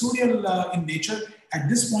adversarial in nature at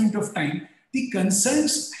this point of time. The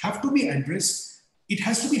concerns have to be addressed. It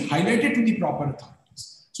has to be highlighted to the proper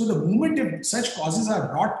authorities. So the moment if such causes are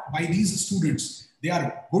brought by these students, they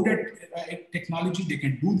are good at technology, they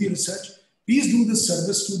can do the research. Please do this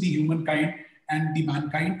service to the humankind and the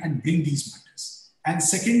mankind and bring these matters. And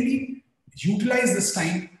secondly, utilize this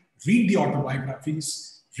time, read the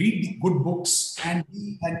autobiographies, read the good books, and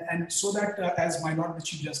so that, as my Lord the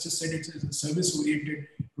Chief Justice said, it's a service-oriented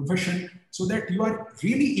profession, so that you are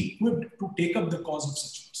really equipped to take up the cause of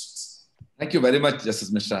such persons. Thank you very much, Justice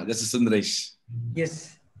Mishra. Justice Sundaresh.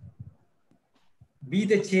 Yes. Be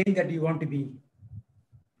the change that you want to be.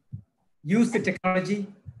 Use the technology.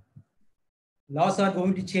 Laws are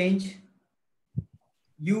going to change.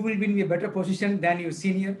 You will be in a better position than your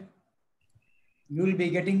senior. You will be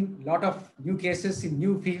getting a lot of new cases in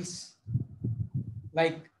new fields.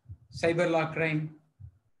 like cyber law crime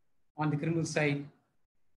on the criminal side,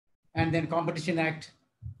 and then Competition Act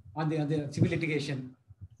on the civil litigation.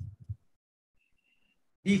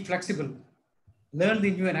 Be flexible, learn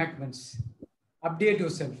the new enactments, update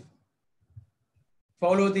yourself,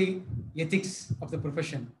 follow the ethics of the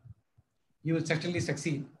profession. You will certainly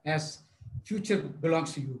succeed, as future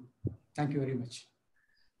belongs to you. Thank you very much.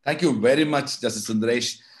 Thank you very much, Justice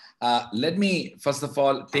Sundaresh. Let me, first of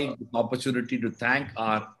all, take the opportunity to thank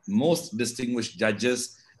our most distinguished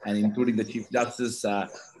judges, and including the Chief Justice,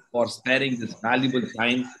 for sparing this valuable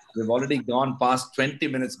time. We've already gone past 20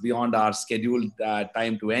 minutes beyond our scheduled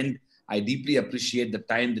time to end. I deeply appreciate the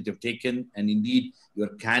time that you've taken, and indeed your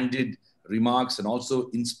candid remarks and also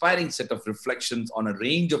inspiring set of reflections on a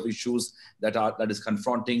range of issues that is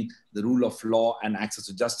confronting the rule of law and access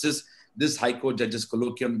to justice. This High Court Judges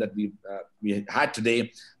Colloquium that we had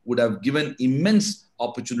today would have given immense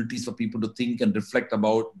opportunities for people to think and reflect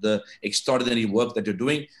about the extraordinary work that you're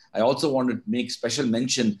doing. I also want to make special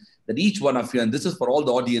mention that each one of you, and this is for all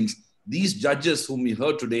the audience, these judges whom we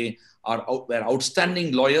heard today were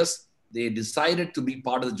outstanding lawyers. They decided to be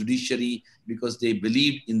part of the judiciary because they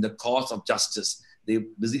believed in the cause of justice. They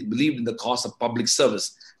believed in the cause of public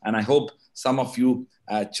service. And I hope some of you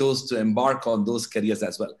chose to embark on those careers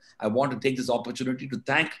as well. I want to take this opportunity to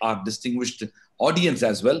thank our distinguished audience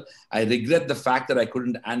as well. I regret the fact that I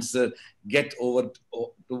couldn't get over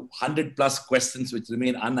to 100 plus questions which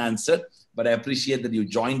remain unanswered, but I appreciate that you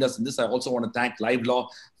joined us in this. I also want to thank Live Law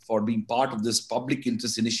for being part of this public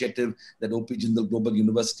interest initiative that OP Jindal Global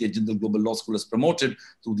University and Jindal Global Law School has promoted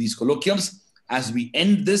through these colloquiums. As we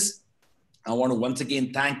end this, I want to once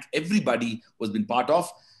again thank everybody who has been part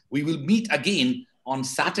of. We will meet again on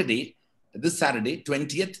Saturday, this Saturday,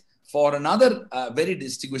 20th, for another very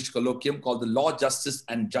distinguished colloquium called the Law, Justice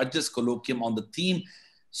and Judges Colloquium on the theme,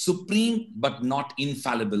 Supreme but Not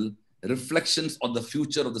Infallible, Reflections on the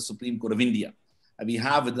Future of the Supreme Court of India. And we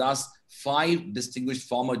have with us 5 distinguished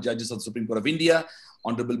former judges of the Supreme Court of India: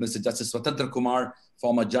 Honorable Mr. Justice Swatantra Kumar,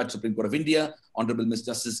 former Judge, Supreme Court of India; Honorable Mr.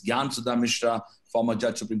 Justice Gyan Sudha Mishra, former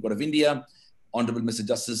Judge, Supreme Court of India; Honorable Mr.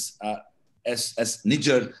 Justice S.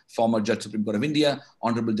 Nijar, former Judge, Supreme Court of India;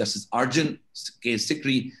 Honorable Justice Arjun K.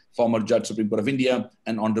 Sikri, former Judge, Supreme Court of India;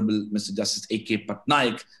 and Honorable Mr. Justice A.K.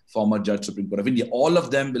 Patnaik, former Judge, Supreme Court of India. All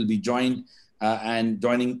of them will be joining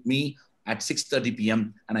me at 6:30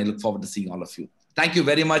 p.m. and I look forward to seeing all of you. Thank you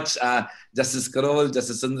very much, Justice Karol,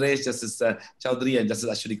 Justice Sundaresh, Justice Chaudhary, and Justice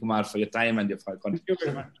Ashwini Kumar for your time and your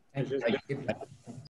contribution. Thank you very much. Thank you.